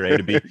to A or A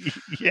to B.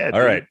 Yeah.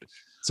 All right.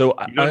 So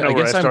you don't know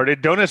where I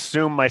started. Don't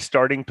assume my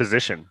starting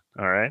position.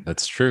 All right.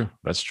 That's true.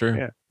 Yeah.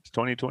 It's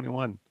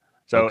 2021.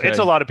 So It's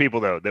a lot of people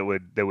though that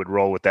would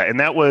roll with that. And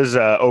that was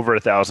over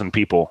 1,000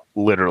 people,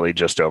 literally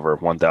just over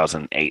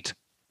 1,008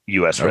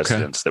 US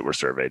residents that were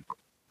surveyed.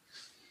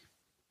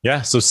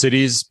 Yeah. So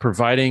cities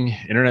providing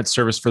internet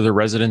service for their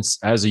residents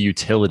as a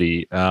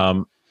utility.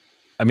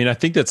 I mean, I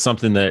think that's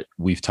something that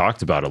we've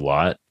talked about a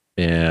lot,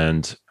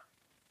 and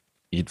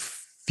it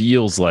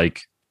feels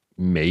like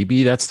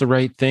maybe that's the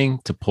right thing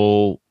to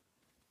pull.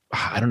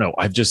 I don't know.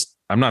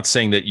 I'm not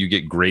saying that you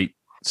get great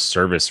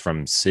service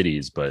from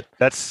cities, but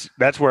that's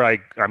where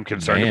I'm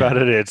concerned about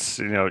it. It's,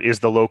 is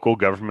the local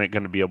government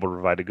going to be able to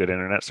provide a good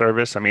internet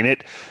service? I mean,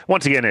 it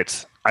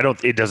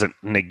doesn't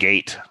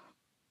negate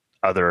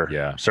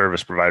other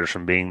service providers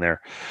from being there.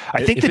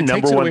 I think the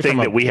number one thing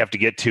that we have to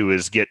get to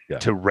is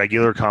to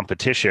regular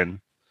competition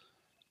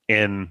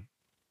in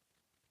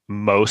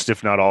most,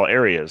 if not all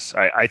areas.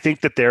 I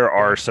think that there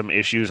are some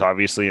issues,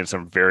 obviously, in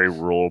some very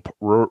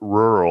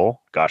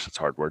rural, gosh, that's a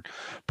hard word,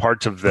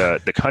 parts of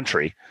the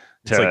country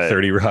It's like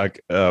 30 Rock.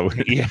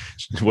 Yeah.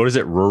 What is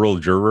it? Rural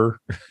juror?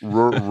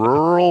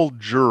 Rural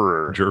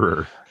juror.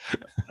 Juror.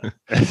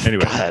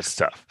 Anyway, God, that's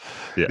tough.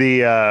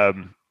 Yeah.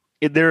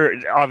 There are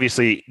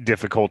obviously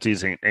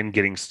difficulties in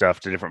getting stuff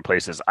to different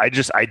places.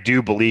 I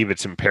do believe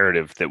it's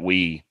imperative that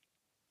we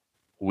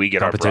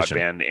get our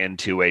broadband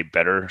into a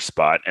better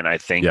spot. And I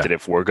think that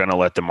if we're going to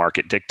let the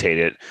market dictate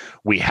it,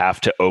 we have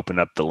to open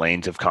up the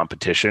lanes of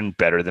competition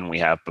better than we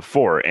have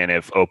before. And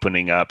if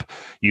opening up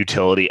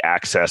utility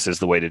access is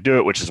the way to do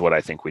it, which is what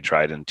I think we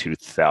tried in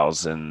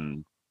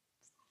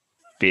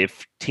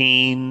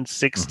 2015,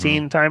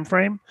 16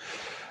 timeframe,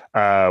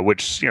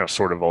 which,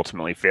 sort of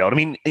ultimately failed. I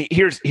mean,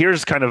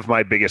 here's kind of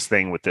my biggest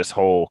thing with this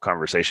whole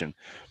conversation.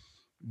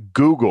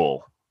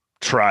 Google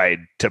tried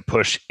to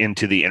push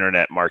into the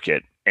internet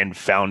market and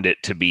found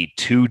it to be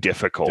too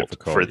difficult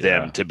for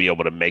them to be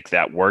able to make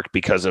that work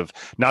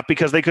not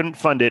because they couldn't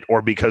fund it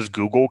or because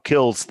Google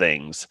kills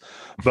things,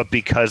 but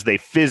because they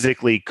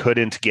physically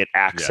couldn't get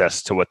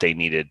access to what they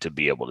needed to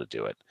be able to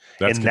do it.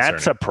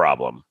 That's a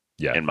problem.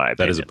 Yeah, in my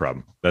opinion. That is a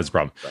problem. That's a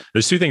problem.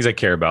 There's two things I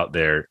care about.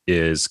 There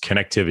is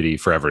connectivity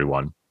for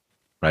everyone,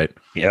 right?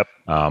 Yep.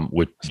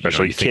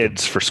 Especially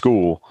kids for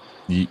school.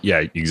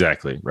 Yeah,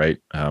 exactly. Right.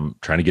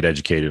 Trying to get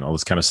educated and all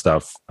this kind of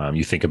stuff.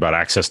 You think about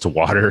access to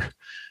water.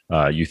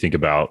 You think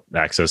about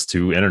access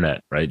to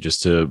internet, right?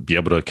 Just to be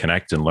able to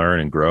connect and learn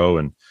and grow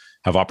and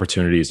have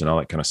opportunities and all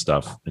that kind of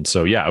stuff. And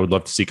so, yeah, I would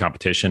love to see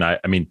competition. I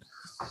mean,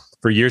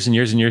 for years and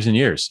years and years and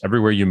years,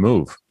 everywhere you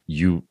move,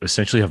 you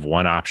essentially have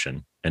one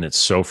option, and it's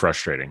so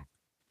frustrating.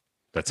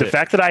 That's the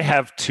fact that I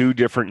have two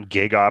different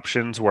gig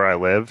options where I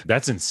live.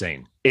 That's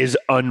insane. Is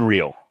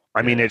unreal.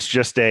 I mean, it's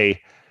just and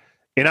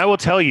I will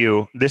tell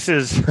you, this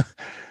is,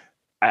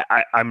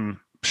 I'm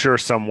sure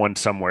someone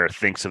somewhere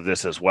thinks of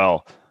this as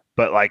well,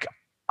 but like,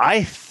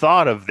 I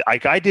thought of,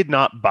 like, I did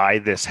not buy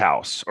this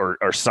house or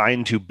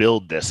sign to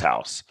build this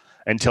house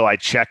until I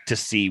checked to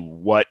see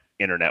what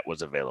internet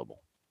was available.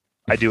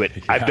 I do it.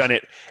 I've done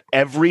it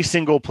every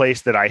single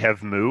place that I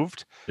have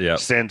moved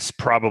since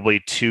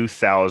probably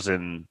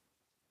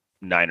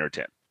 2009 or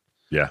 10.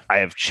 Yeah. I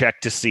have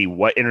checked to see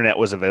what internet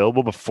was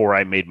available before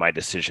I made my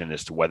decision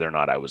as to whether or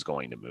not I was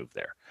going to move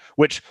there,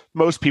 which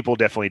most people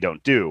definitely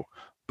don't do.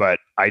 But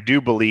I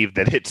do believe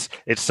that it's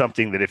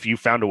something that if you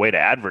found a way to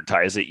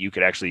advertise it, you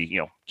could actually,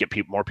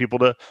 get more people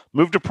to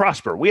move to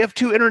Prosper. We have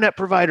 2 internet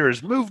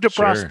providers, move to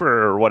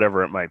Prosper, or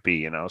whatever it might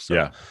be,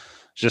 So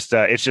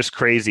it's just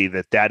crazy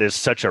that is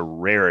such a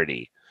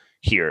rarity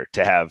here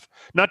to have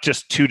not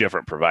just 2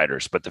 different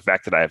providers, but the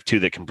fact that I have 2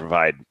 that can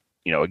provide,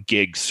 a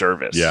gig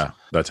service. Yeah,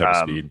 that type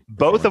of speed.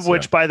 Both of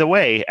which, by the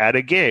way, at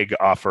a gig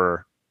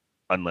offer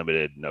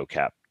unlimited no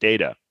cap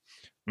data.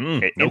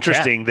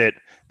 Interesting that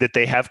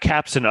they have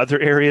caps in other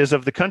areas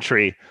of the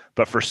country,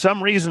 but for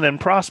some reason in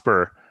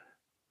Prosper,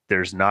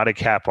 there's not a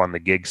cap on the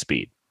gig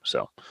speed.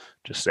 So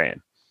just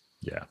saying.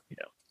 Yeah.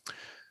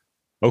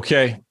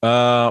 Okay.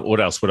 What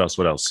else?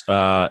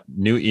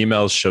 New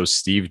emails show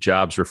Steve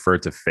Jobs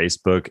referred to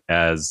Facebook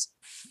as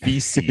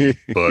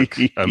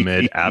Facebook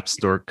amid App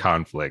Store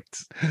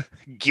conflict.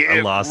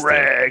 Get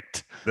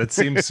wrecked. That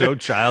seems so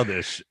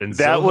childish and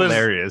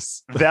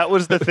hilarious. That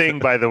was the thing,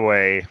 by the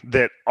way,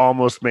 that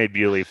almost made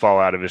Bewley fall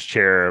out of his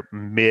chair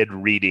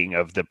mid-reading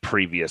of the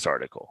previous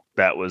article.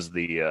 That was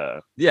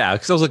the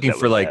because I was looking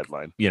for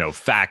headline.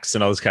 Facts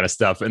and all this kind of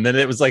stuff, and then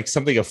it was like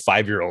something a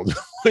 5-year-old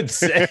would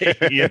say.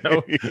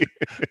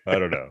 I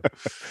don't know.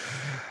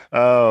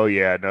 Oh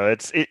yeah, no,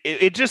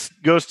 it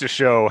just goes to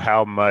show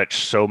how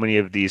much so many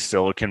of these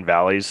Silicon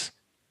Valley's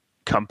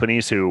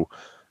companies who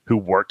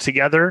work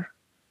together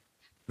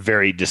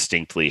very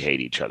distinctly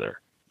hate each other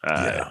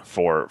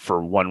for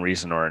one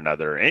reason or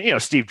another.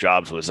 And Steve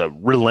Jobs was a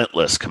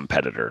relentless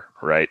competitor,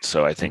 right?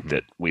 So I think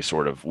that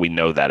we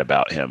know that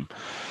about him.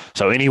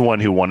 So anyone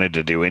who wanted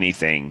to do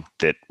anything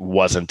that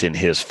wasn't in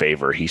his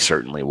favor, he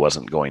certainly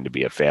wasn't going to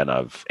be a fan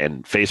of.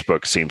 And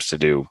Facebook seems to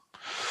do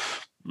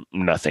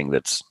nothing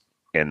that's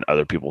in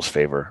other people's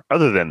favor,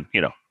 other than,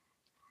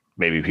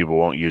 maybe people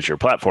won't use your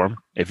platform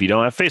if you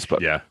don't have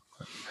Facebook. Yeah.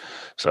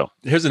 So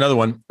here's another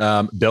one.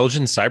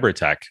 Belgian cyber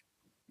attack.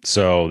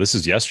 So this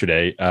is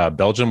yesterday.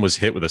 Belgium was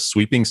hit with a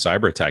sweeping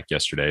cyber attack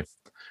yesterday,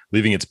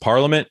 leaving its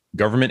parliament,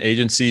 government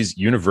agencies,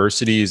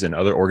 universities, and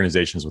other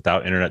organizations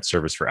without internet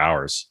service for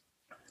hours.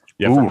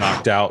 The effort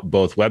knocked out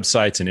both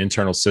websites and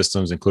internal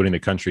systems, including the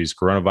country's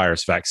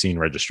coronavirus vaccine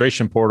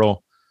registration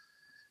portal.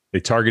 They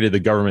targeted the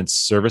government's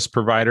service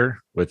provider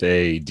with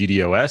a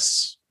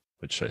DDoS,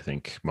 which I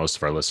think most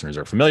of our listeners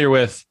are familiar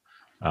with.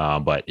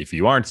 But if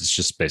you aren't, it's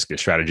just basically a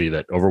strategy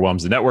that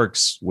overwhelms the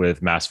networks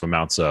with massive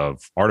amounts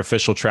of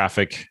artificial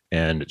traffic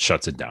and it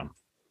shuts it down.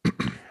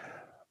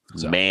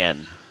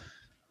 Man,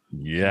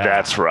 yeah,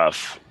 that's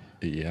rough.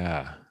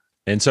 Yeah.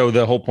 And so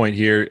the whole point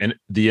here, and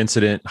the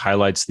incident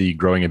highlights the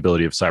growing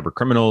ability of cyber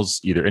criminals,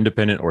 either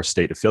independent or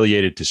state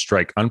affiliated, to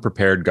strike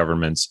unprepared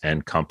governments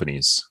and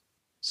companies.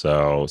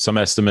 So some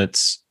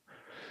estimates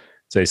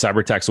say cyber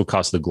attacks will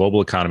cost the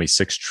global economy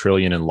 $6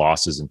 trillion in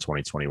losses in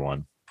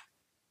 2021.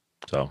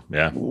 So,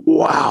 yeah.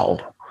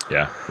 Wow.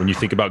 Yeah. When you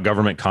think about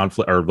government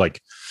conflict or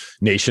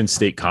nation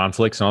state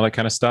conflicts and all that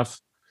kind of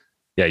stuff.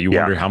 Yeah, you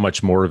wonder how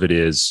much more of it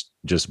is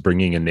just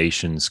bringing a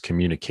nation's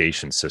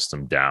communication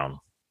system down.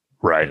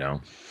 Right. You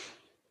know?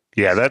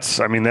 Yeah, that's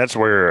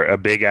where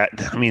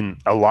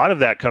a lot of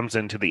that comes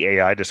into the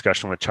AI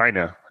discussion with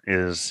China,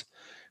 is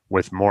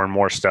with more and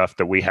more stuff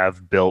that we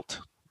have built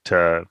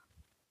to,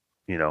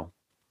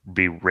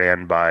 be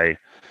ran by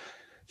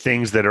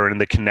things that are in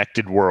the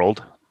connected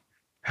world.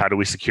 How do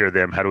we secure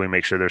them? How do we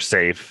make sure they're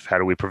safe? How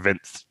do we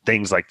prevent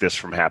things like this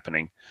from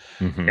happening?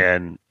 Mm-hmm.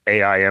 And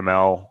AI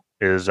ML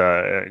is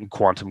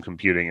quantum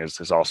computing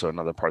is also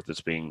another part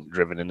that's being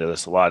driven into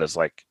this a lot. Is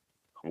like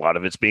a lot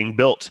of it's being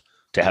built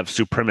to have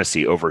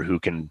supremacy over who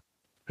can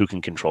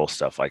control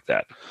stuff like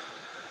that.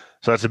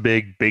 So that's a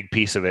big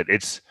piece of it.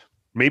 It's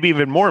maybe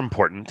even more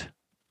important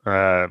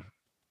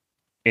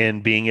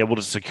in being able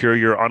to secure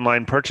your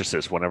online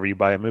purchases whenever you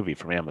buy a movie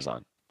from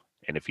Amazon.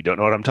 And if you don't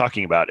know what I'm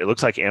talking about, it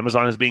looks like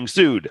Amazon is being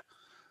sued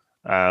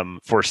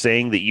for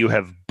saying that you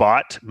have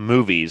bought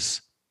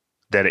movies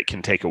that it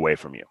can take away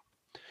from you.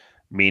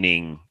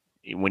 Meaning,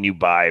 when you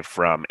buy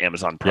from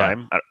Amazon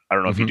Prime, I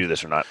don't know if you do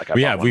this or not. Like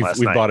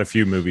we've bought a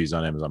few movies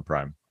on Amazon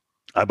Prime.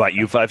 I bought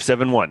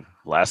U571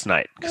 last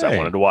night because I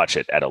wanted to watch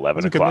it at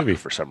 11 o'clock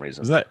for some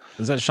reason.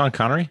 Is that Sean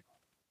Connery?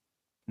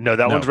 No,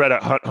 that one's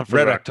Hunt for the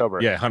Red October.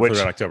 Yeah, Hunt for the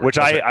Red October. Which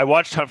I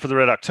watched Hunt for the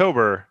Red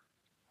October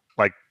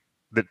like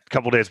the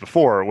couple days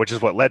before, which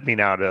is what led me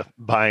now to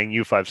buying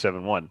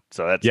U571.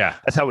 So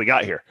that's how we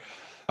got here.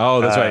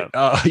 Oh, that's right.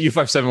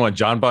 U571,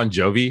 John Bon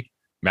Jovi,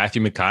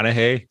 Matthew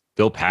McConaughey,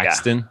 Bill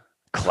Paxton. Yeah.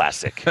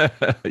 Classic.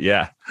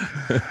 Yeah.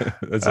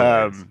 That's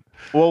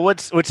well,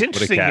 what's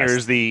interesting here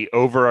is the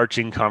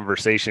overarching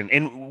conversation.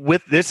 And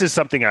with this is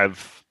something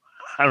I've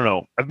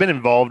been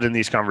involved in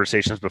these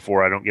conversations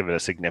before. I don't give it a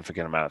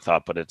significant amount of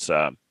thought, but it's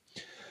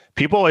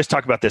people always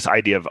talk about this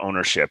idea of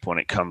ownership when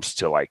it comes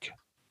to like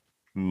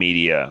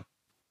media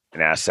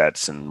and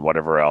assets and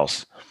whatever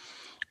else.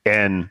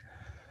 And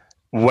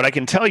what I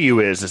can tell you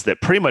is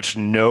that pretty much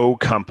no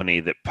company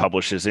that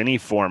publishes any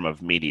form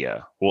of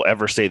media will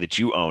ever say that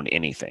you own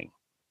anything.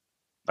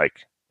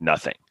 Like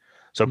nothing.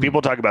 So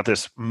people talk about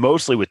this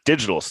mostly with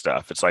digital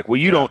stuff. It's like, well,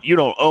 you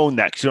don't own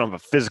that because you don't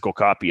have a physical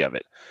copy of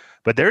it.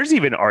 But there's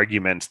even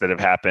arguments that have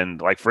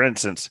happened. Like, for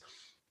instance,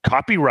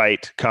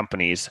 copyright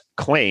companies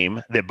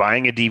claim that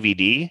buying a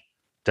DVD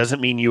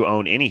doesn't mean you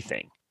own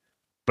anything,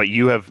 but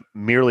you have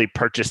merely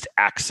purchased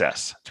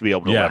access to be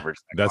able to leverage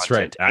that that's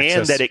content, right.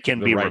 and that it can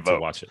be right revoked.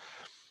 to watch it.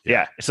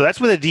 Yeah. So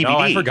that's with a DVD. Oh,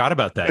 I forgot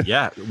about that.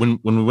 Yeah. when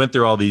we went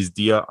through all these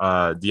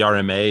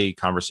DRMA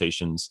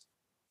conversations.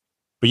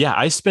 But yeah,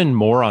 I spend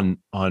more on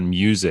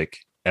music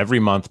every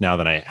month now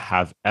than I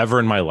have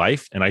ever in my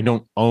life. And I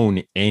don't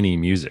own any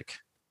music.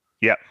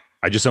 Yeah.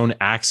 I just own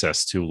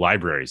access to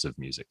libraries of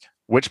music.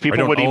 Which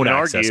people would even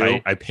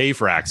argue. I pay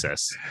for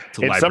access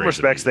to in some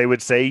respects, they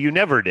would say you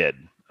never did.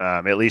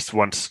 At least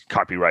once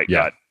copyright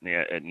got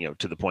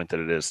to the point that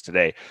it is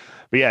today.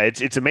 But yeah,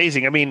 it's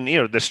amazing. I mean,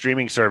 the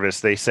streaming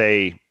service, they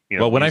say,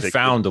 when I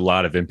found a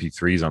lot of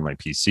MP3s on my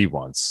PC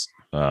once,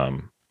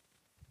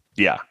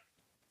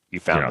 you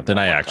found then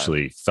I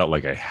actually felt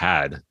like I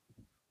had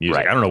music.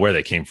 Right. I don't know where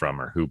they came from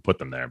or who put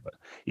them there, but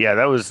yeah,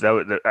 there was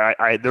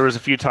a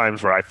few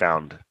times where I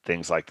found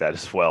things like that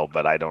as well,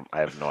 but I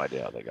have no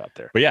idea how they got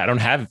there. But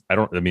yeah,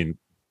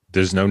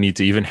 there's no need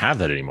to even have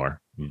that anymore.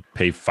 You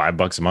pay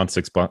 $5 a month,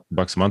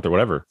 $6 a month or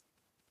whatever.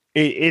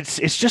 It's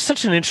just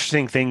such an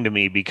interesting thing to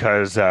me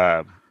because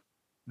the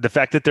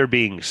fact that they're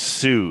being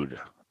sued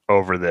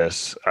over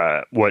this,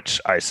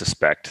 which I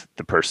suspect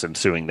the person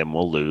suing them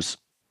will lose,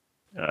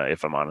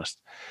 if I'm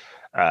honest.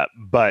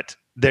 But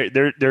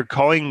they're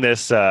calling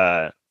this.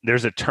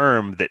 There's a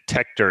term that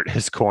TechDirt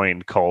has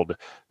coined called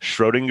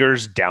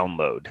Schrodinger's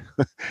download,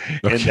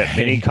 and that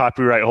many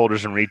copyright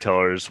holders and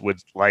retailers would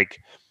like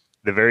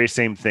the very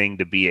same thing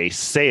to be a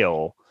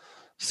sale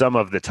some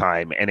of the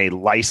time and a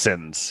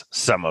license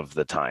some of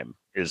the time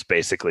is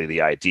basically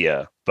the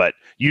idea. But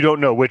you don't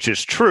know which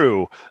is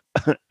true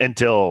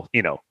until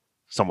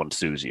someone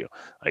sues you,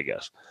 I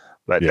guess.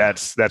 But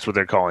that's what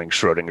they're calling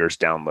Schrodinger's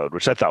download,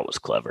 which I thought was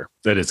clever.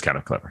 That is kind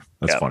of clever.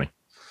 That's funny.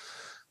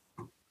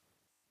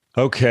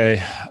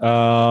 Okay.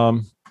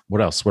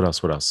 What else?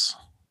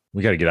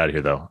 We got to get out of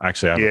here, though.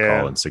 Actually, I have a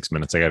call in 6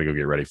 minutes. I got to go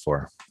get ready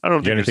for. I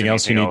don't think anything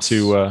else you need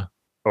to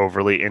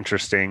overly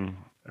interesting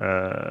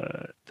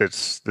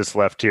that's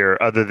left here,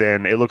 other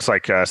than it looks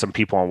like some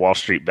people on Wall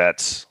Street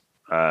Bets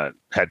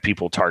had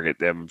people target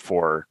them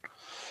for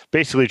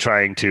basically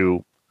trying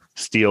to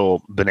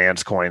steal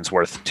Binance coins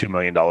worth $2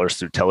 million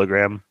through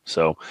Telegram.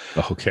 So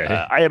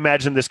I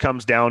imagine this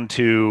comes down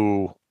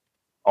to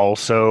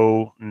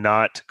also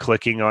not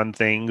clicking on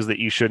things that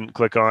you shouldn't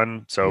click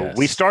on. So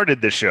we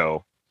started the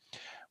show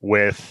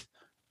with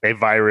a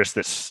virus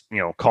that's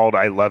called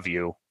I Love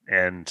You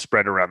and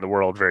spread around the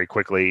world very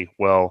quickly.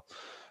 Well,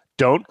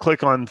 don't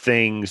click on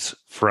things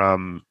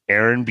from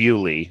Aaron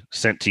Bewley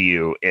sent to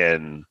you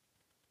in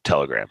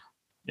Telegram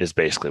is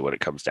basically what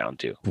it comes down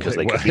to, because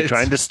they could be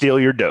trying to steal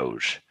your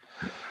Doge.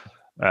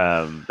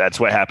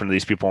 That's what happened to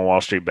these people on Wall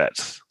Street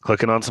Bets,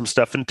 clicking on some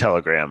stuff in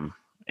Telegram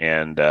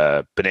and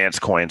Binance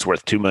coin's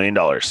worth $2 million.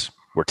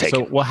 We're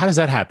taking. So, well, how does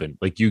that happen?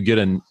 Like you get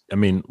I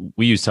mean,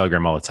 we use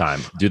Telegram all the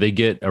time. Do they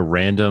get a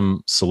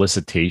random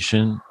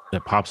solicitation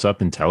that pops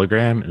up in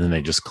Telegram and then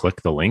they just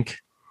click the link?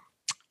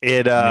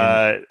 It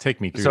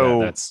take me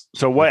through that.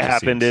 So what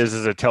happened is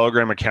a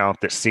Telegram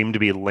account that seemed to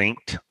be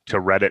linked to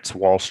Reddit's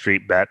Wall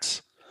Street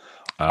Bets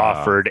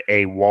offered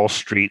a Wall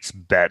Street's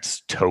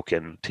Bets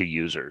token to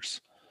users.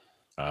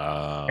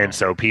 And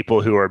so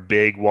people who are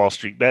big Wall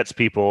Street Bets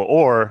people,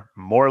 or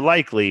more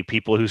likely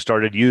people who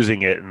started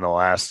using it in the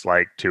last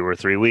like 2 or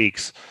 3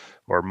 weeks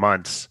or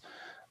months,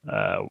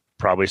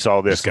 probably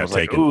saw this and was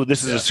like, ooh,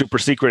 this is a super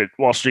secret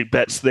Wall Street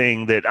Bets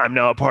thing that I'm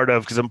now a part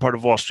of because I'm part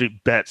of Wall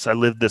Street Bets. I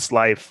live this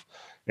life.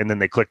 And then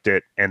they clicked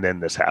it and then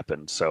this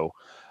happened. So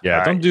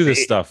yeah, don't do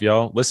this stuff,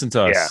 y'all. Listen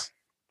to us.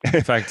 Yeah.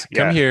 In fact,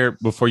 come here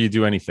before you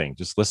do anything.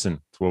 Just listen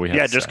to what we have.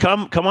 Yeah, just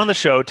come on the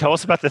show. Tell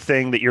us about the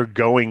thing that you're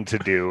going to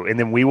do, and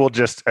then we will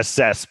just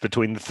assess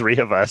between the three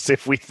of us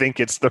if we think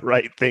it's the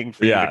right thing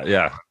for you.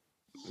 Yeah.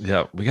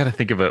 We got to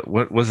think of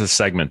what was a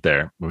segment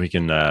there where we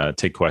can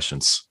take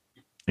questions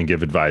and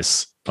give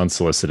advice,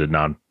 unsolicited,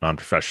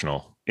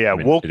 non-professional. Yeah, I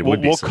mean,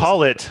 we'll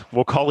call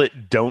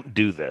it. Don't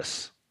do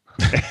this.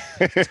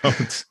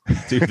 Don't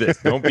do this.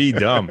 Don't be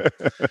dumb.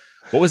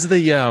 What was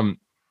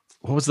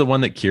the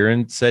one that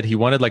Kieran said he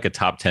wanted like a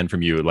top 10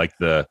 from you, like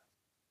the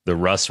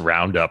Russ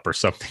Roundup or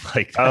something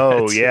like that?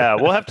 Oh yeah,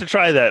 we'll have to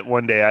try that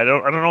one day. I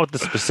don't know what the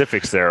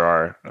specifics there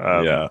are.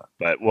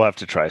 But we'll have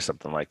to try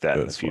something like that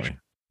in the future. Funny.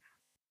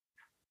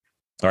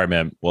 All right,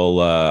 man. Well,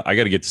 I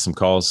got to get to some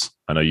calls.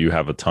 I know you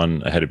have a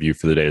ton ahead of you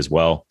for the day as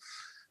well.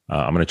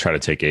 I'm going to try to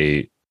take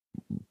a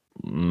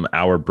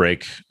hour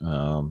break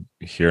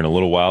here in a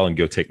little while and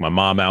go take my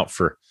mom out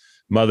for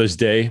Mother's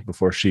Day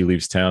before she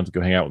leaves town to go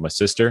hang out with my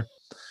sister.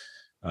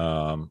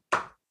 Cool.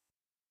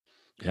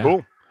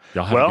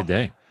 Y'all have a good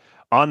day.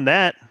 On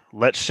that,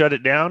 let's shut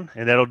it down,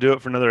 and that'll do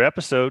it for another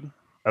episode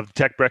of the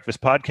Tech Breakfast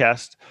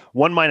Podcast.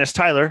 One minus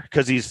Tyler,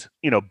 because he's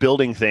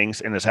building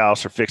things in his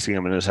house or fixing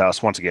them in his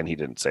house. Once again, he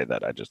didn't say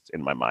that. I just,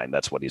 in my mind,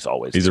 that's what he's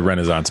always. He's doing. A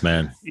Renaissance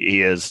man.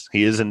 He is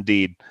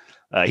indeed.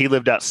 He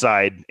lived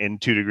outside in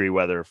 2-degree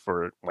weather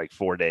for like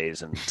 4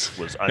 days and was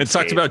unscathed. And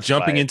talked about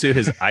jumping into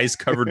his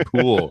ice-covered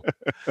pool.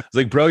 It's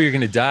like, bro, you're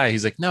going to die.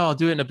 He's like, no, I'll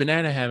do it in a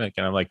banana hammock.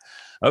 And I'm like,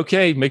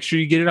 okay, make sure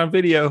you get it on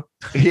video.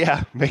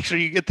 Yeah, make sure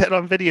you get that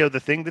on video, the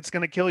thing that's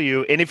going to kill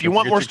you. And if you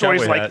want more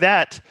stories like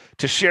that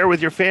to share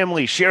with your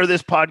family, share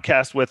this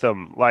podcast with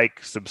them.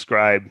 Like,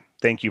 subscribe.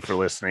 Thank you for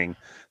listening.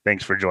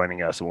 Thanks for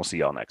joining us, and we'll see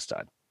y'all next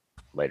time.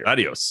 Later.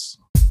 Adios.